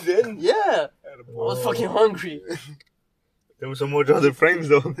 You didn't? Yeah. Attaboy. I was fucking hungry. There was some more other friends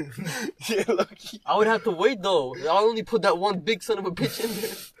though. Yeah, lucky. I would have to wait though. I only put that one big son of a bitch in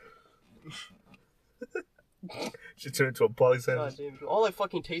there. She turned into a poly God sandwich. damn it. All I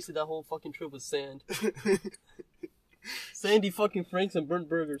fucking tasted that whole fucking trip was sand. Sandy fucking Franks and burnt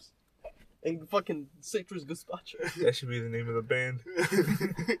burgers. And fucking citrus gazpacho. That should be the name of the band.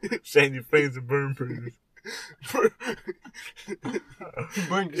 Sandy Frames and Burn Burgers.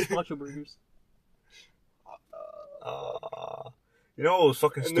 Burnt gazpacho burgers. You know what was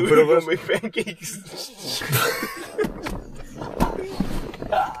fucking And then we stupid were of gonna us? make pancakes.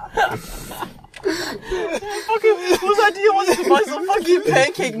 Fucking, whose idea was it to buy some fucking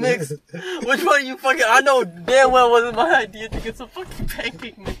pancake mix? Which one you fucking, I know damn well wasn't my idea to get some fucking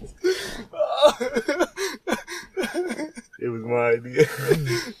pancake mix. It was my idea.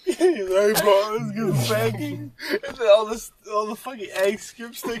 He's like, bro, let's get some pancakes. And then all the fucking eggs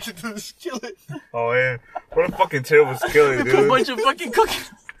skip stick into the skillet. Oh yeah. What a fucking terrible skillet, Put a dude. bunch of fucking cooking.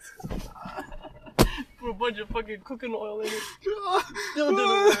 Put a bunch of fucking cooking oil in it. Still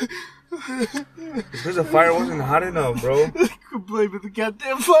did it. Because the fire wasn't hot enough, bro. Quit blaming the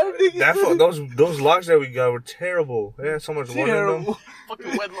goddamn fire nigga. Those logs that we got were terrible. They had so much water in them. Terrible.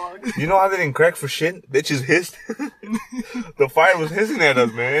 Fucking wet log. You know how they didn't crack for shit? They just hissed. The fire was hissing at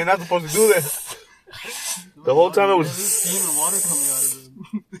us, man. You're not supposed to do that. The whole time it There's was. steam and water coming out of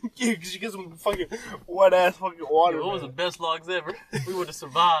it. Yeah, because you get some fucking wet ass fucking water. Yo, what was the man. best logs ever? We would have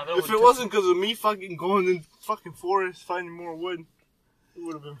survived. That If would've it wasn't because of me fucking going in fucking forest finding more wood, it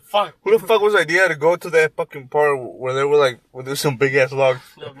would have been fucked. Who the fuck was the idea to go to that fucking part where there were like, where there's some big ass logs?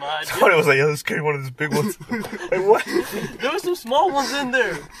 took my idea. Somebody was like, yo, let's carry one of these big ones. Like, what? There were some small ones in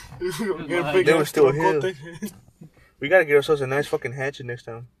there. Get a big They were ass still cocote. We gotta get ourselves a nice fucking hatchet next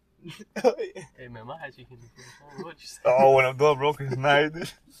time. Hey man, my hatchet can be finished. What you say? Oh, when I'm done broke his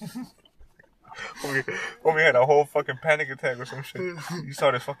knife. When we had a whole fucking panic attack or some shit. You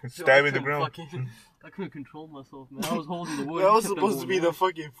started fucking Yo, stabbing the ground. I couldn't control myself, man. I was holding the wood. That was kept on supposed to going be the down.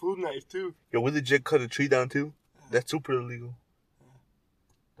 fucking food knife too. Yo, we legit cut a tree down too. That's super illegal.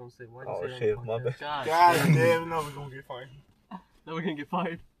 Don't say why. Oh, Say shit, that my on the bad. podcast. God damn, no, we're gonna get fined. Now we're gonna get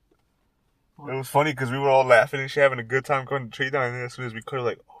fired. It was funny because we were all laughing and shit, having a good time cutting the tree down. And then as soon as we cut it,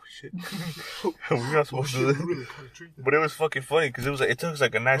 like, oh shit, we're not supposed to do we this. really cut a tree down. But it was fucking funny because it was like it took us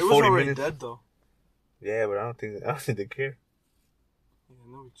like a nice It was 40 already minutes. dead though. Yeah, but I don't think they care. Yeah,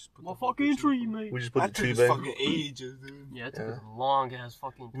 no, we just put My the fucking tree, mate. We just put That the tree took us back. fucking ages, dude. Yeah, it took Yeah. us a long ass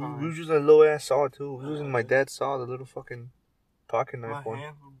fucking We time. was using a low ass saw too. We was using my dad's saw, the little fucking pocket My knife one.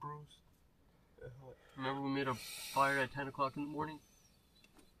 hand was bruised. Remember we made a fire at 10 o'clock in the morning?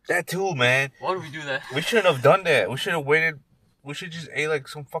 That too, man. Why did we do that? We shouldn't have done that. We should have waited. We should just ate like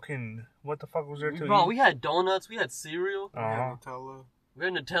some fucking. What the fuck was there to Bro, eat? we had donuts, we had cereal, Uh-huh. Nutella. we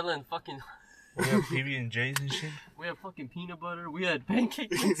had Nutella and fucking, We have PB and J's and shit. we had fucking peanut butter, we had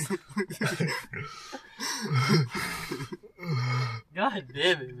pancakes. God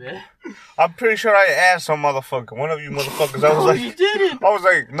damn it, man. I'm pretty sure I asked some motherfucker. One of you motherfuckers. I was No, like, you didn't. I was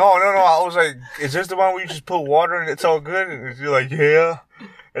like, no. I was like, is this the one where you just put water and it's all good? And you're like, yeah.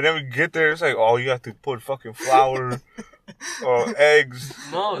 And then we get there, it's like, oh, you have to put fucking flour, eggs.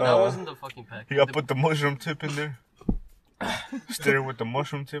 No, that wasn't the fucking pack. You gotta put the mushroom tip in there. Stir it with the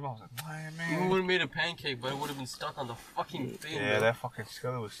mushroom tip. I was like, man. We would have made a pancake, but it would have been stuck on the fucking thing. Yeah, bro. that fucking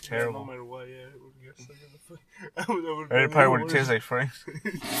skillet was No terrible. matter what, yeah, it would get stuck in the foot. And it probably would have tasted like Frank's.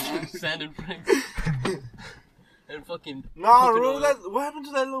 Sand and Franks. And fucking. No, cooking remember oil. that? What happened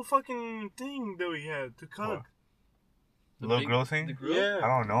to that little fucking thing that we had to cook? What? The Little big- grill The thing? grill? Yeah. I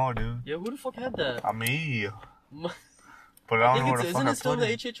don't know, dude. Yeah, who the fuck had that? Me. M- But I I don't know think where it's, the fuck isn't I it still in put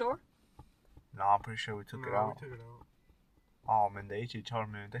the it. HHR? No, I'm pretty sure we took it No, out. we took it out. Oh man, the HHR,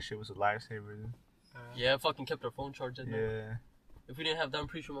 man, that shit was a lifesaver, dude. Yeah, I fucking kept our phone charged at night. Yeah. If we didn't have that, I'm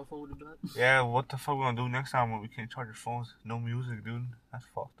pretty sure my phone would have died. Yeah, what the fuck we gonna do next time when we can't charge our phones? No music, dude. That's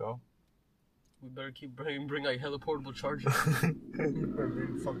fucked up. We better keep bring like hella portable chargers.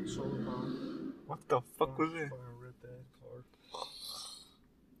 Bring fucking solar power. What the fuck was it? Fucking rip that card.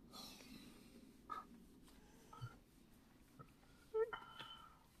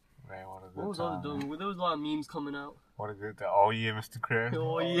 Man, what a What good was I time. doing? There was a lot of memes coming out. What a good time. Oh yeah, Mr. Krabs.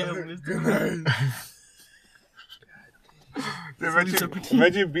 Oh yeah, Mr.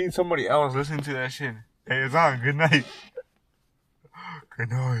 Imagine being somebody else listening to that shit. Hey, it's on. Good night. Good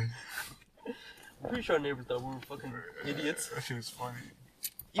night. I'm pretty sure our neighbors thought we were fucking idiots. That shit was funny.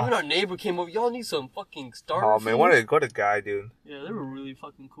 Even our neighbor came over. Y'all need some fucking starter. Oh man, food?" what a guy, dude. Yeah, they were really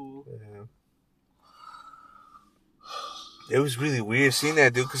fucking cool. Yeah. It was really weird seeing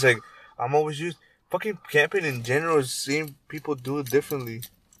that, dude, because, like, I'm always used... Fucking camping in general is seeing people do it differently.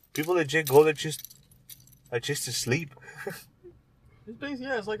 People legit go there just to sleep. It's basically,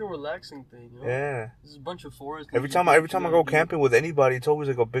 yeah, it's like a relaxing thing, you know? Yeah. There's a bunch of forest. Every time I go camping with anybody, it's always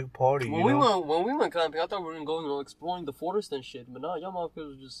like a big party, When we went camping, I thought we were gonna go, exploring the forest and shit, but nah, y'all motherfuckers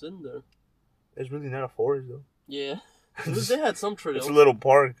was just sitting there. It's really not a forest, though. Yeah. They had some trails. It's a little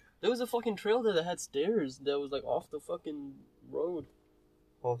park There was a fucking trail there that had stairs that was like off the fucking road.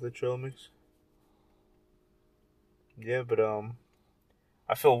 off the trail mix. Yeah, but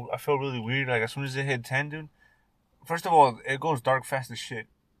I feel really weird. Like as soon as it hit 10, dude. First of all, it goes dark fast as shit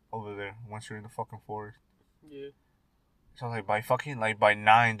over there once you're in the fucking forest. Yeah. So like by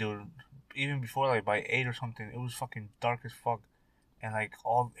 9, dude. Even before like by 8 or something, it was fucking dark as fuck, and like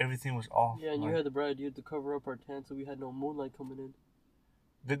everything was off. Yeah, and like, you had the bright idea to cover up our tent so we had no moonlight coming in.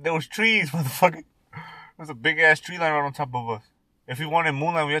 There was trees, motherfucker. There's a big ass tree line right on top of us. If we wanted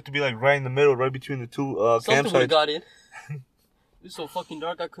moonlight, we had to be like right in the middle, right between the two Something would have campsites. got in. It was so fucking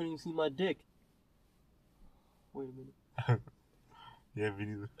dark I couldn't even see my dick. Wait a minute. Yeah, me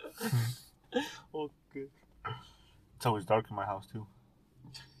neither. Okay. It's always dark in my house too.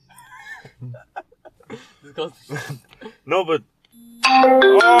 Disgusting. No, but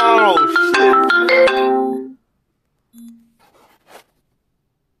oh shit.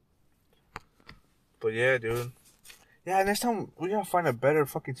 But yeah, dude. Yeah, next time we gotta find a better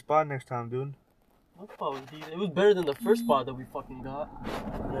fucking spot next time, dude. That spot was decent. It was better than the first spot that we fucking got.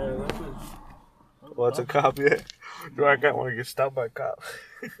 Yeah, that was. Well, it's a cop, yeah. Bro, I got one to get stopped by a cop.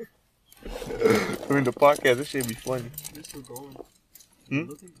 During the podcast, this shit be funny. They're still going. Hmm?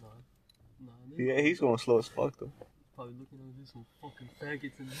 Looking? Nah, they're Yeah, he's going slow as fuck, though. probably looking at this some fucking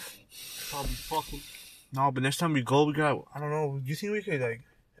faggots and probably fucking. No, but next time we go, we got, I don't know, you think we could, like,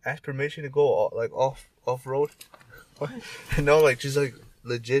 ask permission to go, like, off-road? No, like, just, like,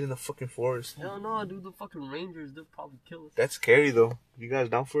 legit in the fucking forest. Hell no, dude. The fucking rangers, they'll probably kill us. That's scary, though. You guys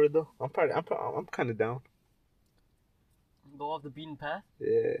down for it, though? I'm kind of down. Go off the beaten path?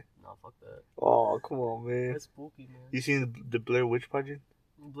 Yeah. Nah, fuck that. Oh, come on, man. That's spooky, man. You seen the Blair Witch Project?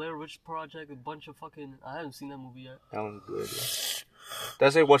 Blair Witch Project, a bunch of fucking. I haven't seen that movie yet. That one's good, yeah.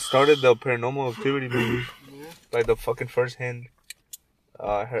 That's like what started the Paranormal Activity movies. Yeah. Like the fucking first-hand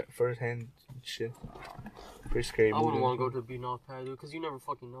shit. Pretty scary I movie. wouldn't want to go to the beaten off path, dude, because you never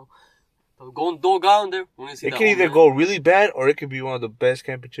fucking know. But don't go down there. When you see It that can old either man. go really bad or it could be one of the best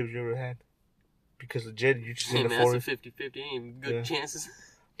camping trips you ever had. Because legit, you're just Hey, in the man, that's forest. a 50-50. Ain't even good Yeah. chances.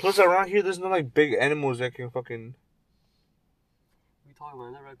 Plus, around here, there's no like big animals that can fucking. What are you talking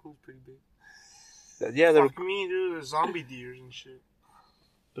about? That raccoon's pretty big. Yeah, they're Fuck me, dude. There's zombie deers and shit.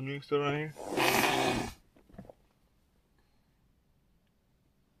 the nukes still around here.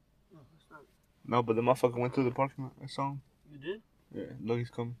 No, but the motherfucker went through the parking lot. I saw him. You did? Yeah, look, he's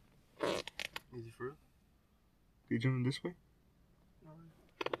coming. Is he for real? You jumping this way?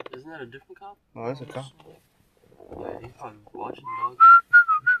 Isn't that a different cop? Oh, that's a cop. Yeah, he's probably watching, dog.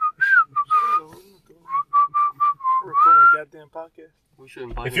 We're recording a goddamn podcast. We should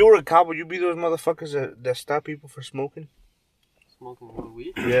invite If him. you were a cop, would you be those motherfuckers that stop people for smoking? Smoking more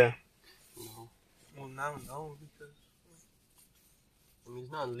weed? Yeah. No. Well, now no, because I mean,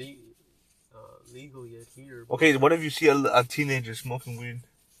 it's not legal yet here. But Okay, what if you see a teenager smoking weed?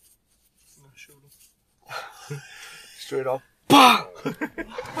 I'm not shoot him. Straight off.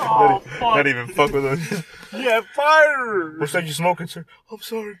 Oh, Not even fuck with them. Yeah, fire! What's that you smoking, sir? I'm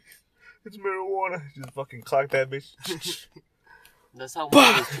sorry. It's marijuana. Just fucking clock that bitch. That's how one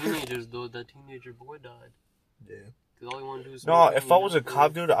of those teenagers, though, that teenager boy died. Yeah. Because all he wanted to do was No, smoke if weed. I was a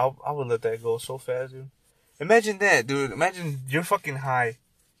cop, dude, I would let that go so fast, dude. Imagine that, dude. Imagine you're fucking high.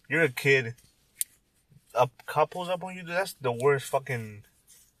 You're a kid. A cop pulls up on you, dude. That's the worst fucking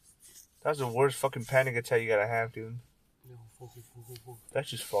panic attack you gotta have, dude. Yo, whoa. That's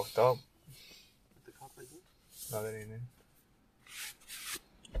just fucked up. The cop right there? No, that ain't it.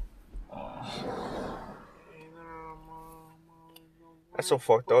 That's so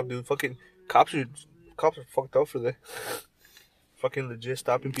fucked up, dude. Fucking cops are fucked up for that. Fucking legit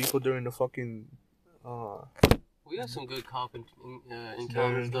stopping people during the fucking We have some good cop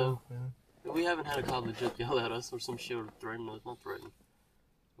encounters, though. Yeah. We haven't had a cop legit yell at us or some shit or threaten us. Not threaten.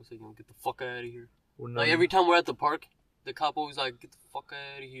 We're saying, get the fuck out of here. We're not- Like, every time we're at the park, the cop always like, get the fuck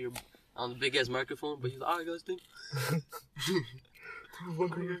out of here. On the big ass microphone, but he's like, alright guys, thank you.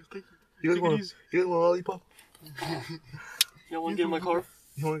 You guys want a lollipop? You want to get in my car?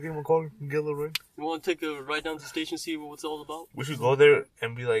 You want to get in my car and get a little ride? You want to take a ride down to the station, see what it's all about? We should go there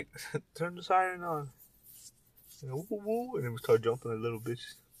and be like, turn the siren on. And, woo, woo, woo, and then we start jumping like little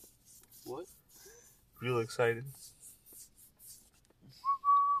bitches. What? Real excited.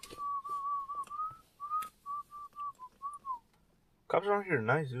 Cops around here are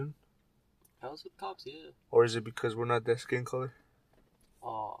nice, dude. How's with cops? Yeah. Or is it because we're not that skin color?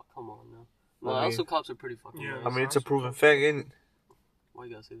 Oh, come on now. No, I mean- also cops are pretty fucking Yeah. nice. I mean, it's a proven fact, ain't it? Why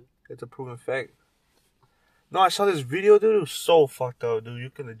you gotta say that? It's a proven fact. No, I saw this video, dude. It was so fucked up, dude. You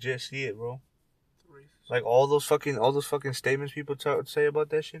can legit see it, bro. Like all those fucking statements people say about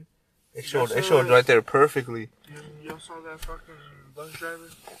that shit. It showed right there perfectly. Y'all saw that fucking bus driver?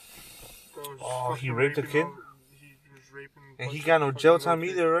 That was Oh, he fucking raped a raping kid? He was raping. a And he bunch got of no fucking jail little time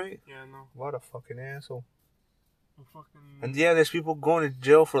kids. either, right? Yeah, no. What a fucking asshole. The fucking. And yeah, there's people going to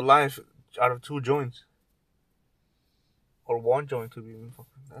jail for life out of 2 joints. Or 1 joint to be fucking.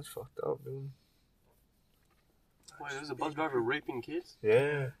 That's fucked up, dude. Wait, there's a bus driver raping kids?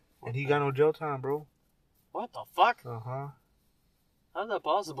 Yeah. And he got no jail time, bro. What the fuck? Uh-huh. How's that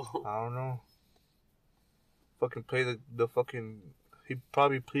possible? I don't know. Fucking play the fucking. He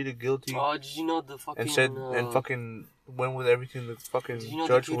probably pleaded guilty Oh, did you know the fucking... and said and fucking went with everything the fucking Did you know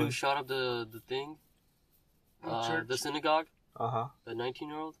the judge kid who was. shot up the thing? church? The synagogue? Uh-huh. The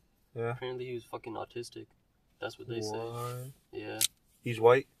 19-year-old? Yeah. Apparently he was fucking autistic. That's what they say. What? Yeah. He's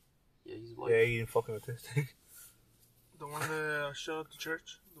white? Yeah, he's white. Yeah, he ain't fucking autistic. The one that showed up the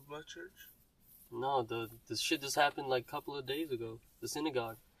church? The blood church? No, the shit just happened like a couple of days ago. The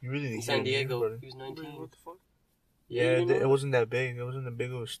synagogue You really in need San to hear Diego. about it. He was Wait, 19. what the fuck? Yeah, you know it wasn't that big. It wasn't that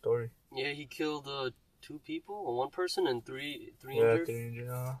big of a story. Yeah, he killed 2 people, or 1 person, and three Yeah, injured. 3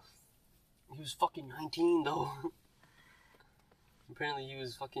 injured. He was fucking 19 though. Apparently he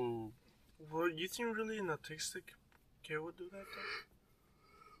was fucking. Well, you think really an autistic kid would do that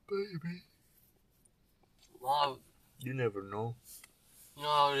though? Baby. Wow, You never know. you know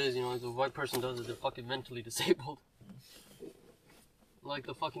how it is. You know, if a white person does it, they're fucking mentally disabled. Like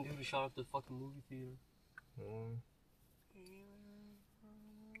the fucking dude who shot up the fucking movie theater.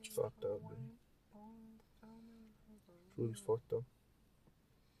 It's fucked up, man. It's really fucked up.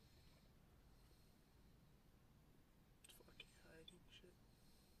 Fucking hiding shit.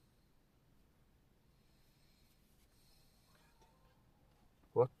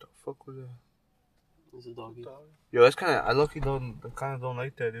 What the fuck was that? It's a doggy. Dog. Yo, that's kind of. I lucky don't. I kind of don't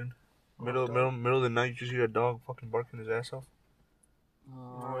like that, dude. Middle dog? of the night, you just hear a dog fucking barking his ass off.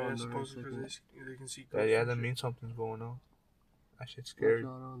 Oh, yeah, supposedly because they can see. Yeah, ghosts that and means something's going on. That shit's scary.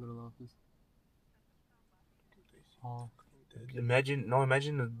 Oh. shit.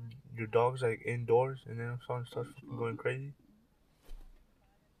 Imagine your dog's like indoors and then someone starts fucking going crazy.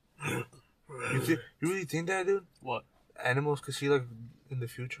 You really think that, dude? What? Animals can see like in the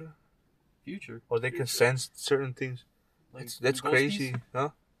future, Future? or they can sense certain things. Like That's ghosties? crazy, huh?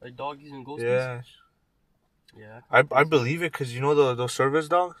 Like doggies and ghosties? Yeah, Yeah. I believe it because you know those service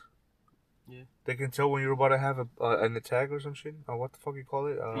dogs. Yeah. They can tell when you're about to have an attack or some shit. Or what the fuck you call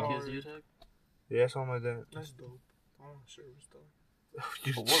it? PTSD attack? Yeah, something like that. That's dope. I want a service dog.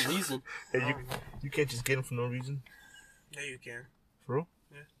 You- For what reason? Hey, you can't just get them for no reason. Yeah, you can. For real?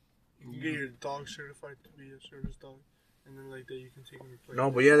 You can get your dog certified to be a service dog, and then like that you can take them to play.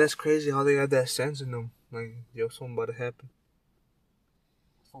 No, but yeah, that's crazy how they got that sense in them. Like, yo, something about to happen.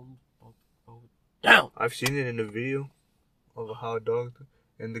 Down! I've seen it in a video of how a dog,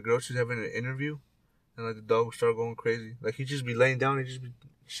 and the girl she's having an interview, and like the dog would start going crazy. Like he'd just be laying down and just be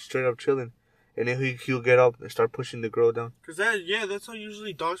straight up chilling, and then he'll get up and start pushing the girl down. Cause that's how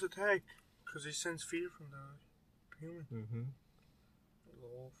usually dogs attack, cause they sense fear from the human. Mm-hmm.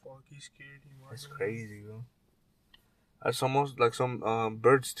 Oh fuck, he's scared. That's crazy, bro. That's almost like some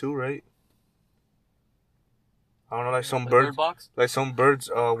birds too, right? I don't know, like some Like birds, Bird Box? like some birds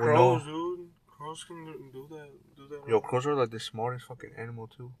would know. Crows, dude. Crows can do that. Yo, crows are like the smartest fucking animal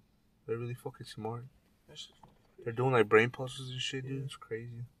too. They're really fucking smart. They're doing like brain pulses and shit, dude. It's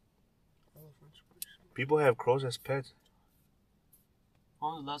crazy. People have crows as pets.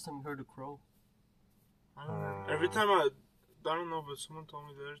 When was the last time you heard a crow? I don't know. Every time I don't know, but someone told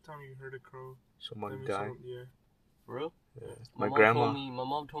me that every time you heard a crow, Somebody that means died. yeah. For real? Yeah. My My grandma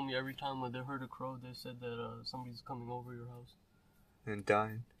mom told me every time when they heard a crow, they said that somebody's coming over your house. and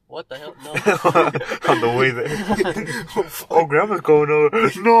dying. What the hell? No. On the way there. Oh, grandma's going over.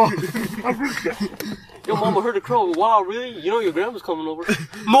 No. I forgot. Yo, mama heard a crow. Wow, really? You know your grandma's coming over.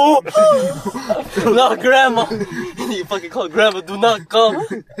 No! Not grandma. You fucking call grandma, do not come.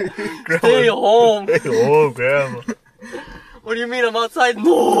 Stay home. Oh, grandma. What do you mean I'm outside?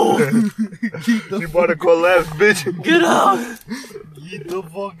 No! You bought a collapse, bitch. Get out! Get the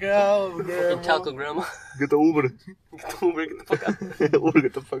fuck out, Fucking tackle grandma. Get the Uber. Get the Uber, get the fuck out. Uber,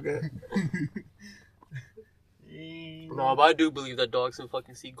 get the fuck out. No, but I do believe that dogs can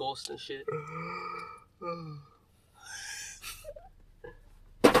fucking see ghosts and shit.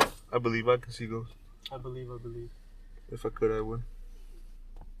 I believe I can see ghosts. I believe. If I could, I would.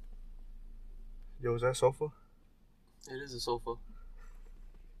 Yo, is that sofa? It is a sofa.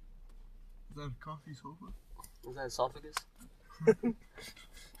 Is that a coffee sofa? Is that esophagus? Doesn't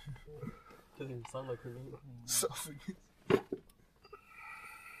even sound like her name. Esophagus.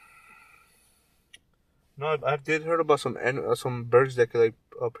 No, I did heard about some birds that could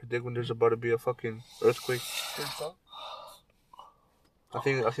like predict when there's about to be a fucking earthquake. I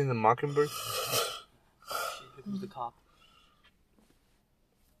think the mockingbird. Here comes the cop.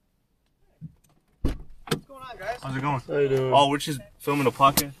 What's going on, guys? How's it going? How you doing? Oh, we're just filming a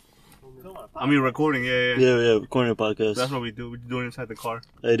podcast. I mean, recording. Yeah. Yeah, recording a podcast. That's what we do. We're doing it inside the car.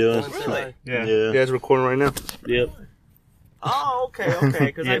 How you doing? Really? Yeah. Yeah. Yeah, it's recording right now. Yep. Oh, okay.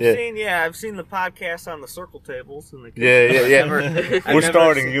 Because I've seen the podcast on the circle tables and the Yeah. We're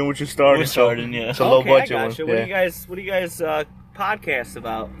starting. You, what you starting? We're starting, yeah. It's a low Okay, I budget one. gotcha. Yeah. What do you guys podcast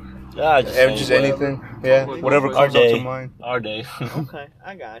about? Just anything. Yeah. Whatever Our comes up day. to mind. Our day. Okay,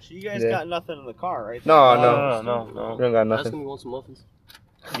 I got you. You guys Yeah. got nothing in the car, right? No. No. We don't got Ask nothing. him if he wants some muffins.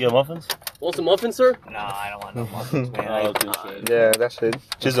 You get muffins? Want some muffins, sir? No, I don't want no muffins, man. Yeah, that's it.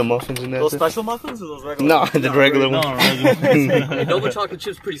 Just the muffins in there. Those special muffins or those regular? No, the regular one. Hey, double chocolate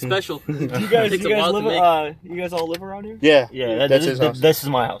chip's pretty special. You guys, Takes a while to make. you guys all live around here? Yeah, Yeah, that's his house. This is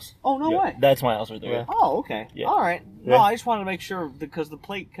my house. Oh, no way. That's my house right there. Yeah. Oh, okay. Yeah. All right. Yeah. No, I just wanted to make sure because the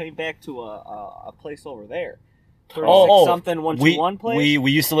plate came back to a place over there. 36 Oh, something 121 place.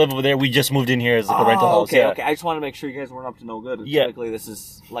 We used to live over there. We just moved in here as like a rental Oh, house. okay, Yeah. okay. I just want to make sure you guys weren't up to no good. Yeah. Typically, this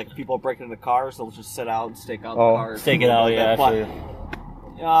is like if people are breaking into cars, they'll just sit out and stake out Oh. the cars. Take it out, Like yeah. that. Actually.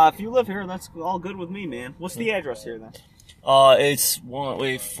 But, if you live here, that's all good with me, man. What's the address here then? It's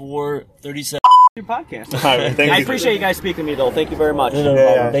 437. Your podcast. All right, thank I you. appreciate you guys speaking to me, though. Thank you very much. No Yeah,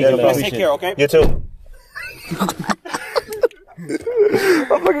 problem. Thank yeah, you, man. man. Take care, okay? You too.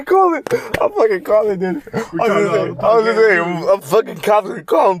 I'm fucking calling, dude. I was just saying, I'm fucking confident.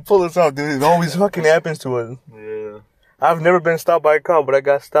 Call and pull us out, dude. It always fucking happens to us. Yeah. I've never been stopped by a car, but I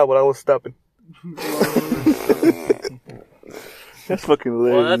got stopped when I was stopping. That's fucking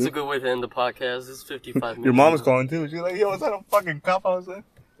hilarious. Well, that's a dude. good way to end the podcast. It's 55 minutes. Your mom is calling too. She's like, yo, is that a fucking cop outside?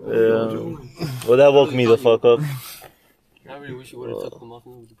 Yeah. Well, that woke me the fuck up. I really wish you would have took the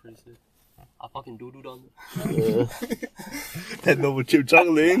muffin. It would be pretty sick. I fucking doo-dooed on it. That double chip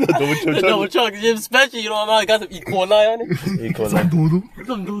chocolate, ain't it? Double chip The double chocolate. chocolate chip special, you know what I mean? I got some E. coli on it. You cool, man.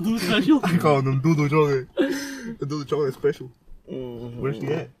 Some doo-doo special. You call them doodle chocolate. The doodle chocolate special. Where's she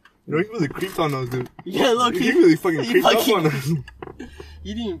at? You know, he really creeped on us, dude. Yeah, look, He really fucking he creeped up fucking- on us.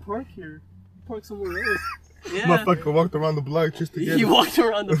 He didn't even park here. He parked somewhere else. Yeah. Motherfucker walked around the block just to get He it. walked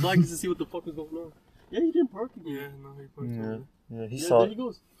around the block just to see what the fuck was going on. Yeah, he didn't park again. Yeah, no, he parked Yeah. over. Yeah, he Yeah, saw there it. he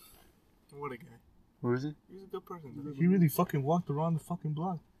goes. What a guy. Where is he? He's a good person. He really fucking walked around the fucking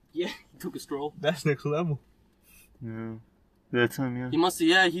block. Yeah, he took a stroll. That's next level. Yeah. That's him, yeah. He must have,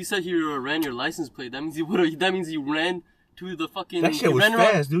 yeah, he said he ran your license plate. That means he would've, that means he ran to the fucking... That shit he was ran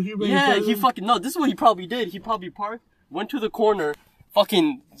around- fast, dude. He ran Yeah, past he us. fucking, no, this is what he probably did. He probably parked, went to the corner,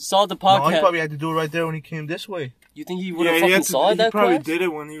 fucking saw the No, podcast. he probably had to do it right there when he came this way. You think he would've fucking saw it he that probably fast? did it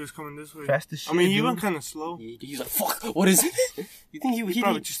when he was coming this way. Fast as shit, I mean, he dude. went kind of slow. Yeah, he's like, fuck, what is it? You think he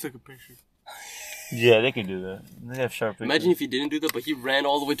Probably did? just took a picture. Yeah, they can do that. They have sharp pictures. Imagine if he didn't do that, but he ran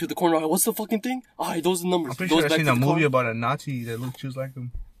all the way to the corner. What's the fucking thing? Alright, those are the numbers. I'm pretty Goes sure I've back seen to a the movie car. about a Nazi that looked just like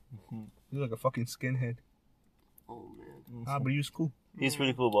him. He was like a fucking skinhead. Oh, man. Ah, but he was cool. He's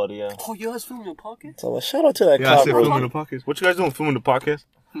pretty cool about it, yeah. Oh, you guys filming your pocket? So, shout out to that Yeah, I cop, said bro. filming the podcast. What you guys doing? Filming the podcast?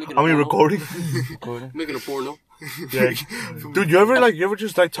 Making I mean, porno? recording. Making a porno. Yeah. Dude, you ever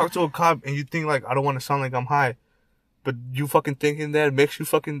just like talk to a cop and you think like, I don't want to sound like I'm high, but you fucking thinking that makes you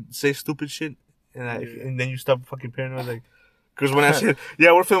fucking say stupid shit, and and then you stop fucking paranoid, like, because when I said,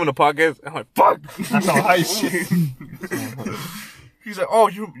 yeah, we're filming a podcast, I'm like, fuck, that's all high shit. He's like, oh,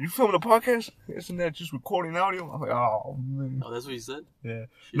 you filming a podcast? Isn't that just recording audio? I'm like, oh man. Oh, that's what he said? Yeah.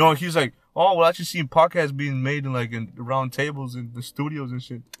 No, he's like, oh, well, I just seen podcasts being made in like in round tables in the studios and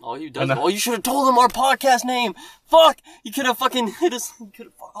shit. Oh, he does. And Oh, you should have told him our podcast name. Fuck! You could have fucking hit us. You could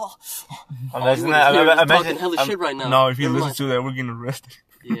have. Oh. Imagine you that. would've heard us Imagine, talking hella shit right now. No, if he Never listens to that, we're getting arrested.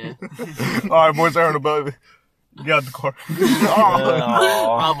 mind. Yeah. All right, boys, I heard about it. Get out the car.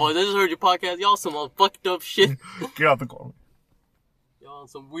 Ah, boy, I just heard your podcast. Y'all some fucked up shit. Get out the car. Y'all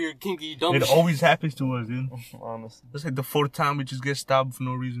some weird, kinky, dumb It shit. always happens to us, dude. honestly. That's like the fourth time we just get stopped for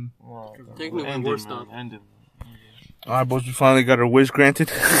no reason. Wow. Technically, End we're it, man. stopped. End it. All right, boys, we finally got our wish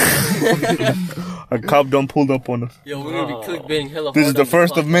granted. A cop done pulled up on us. Yo, we're gonna be clickbaiting hella This is hard the on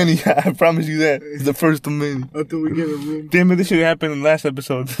first of podcast. many. I promise you that. It's the first of many. Until we get a room. Damn it, this should happen in the last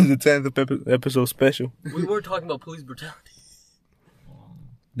episode. The 10th episode special. We were talking about police brutality.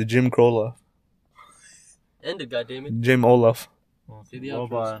 The Jim Crow law. Ended, goddammit. Jim Olaf. See the Bye outros.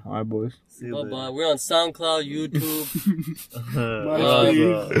 bye. All right, boys. See you Bye later. bye. We're on SoundCloud, YouTube,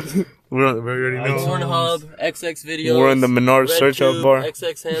 We already know. Pornhub, XX videos. We're in the Menard search out RedTube, bar.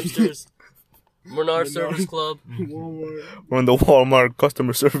 XX Hamsters, Menard Service Club. We're in the Walmart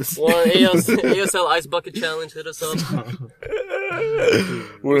customer service. We're on ASL Ice Bucket Challenge. Hit us up.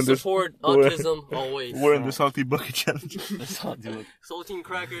 We're in the Support autism always. We're in the salty bucket challenge. Let's not do it. Saltine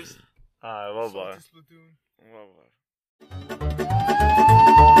crackers. Alright, bye bye. Bye bye.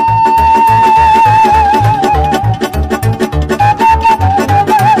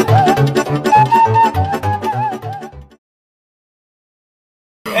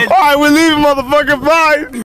 All right, we're leaving, motherfucker. Bye.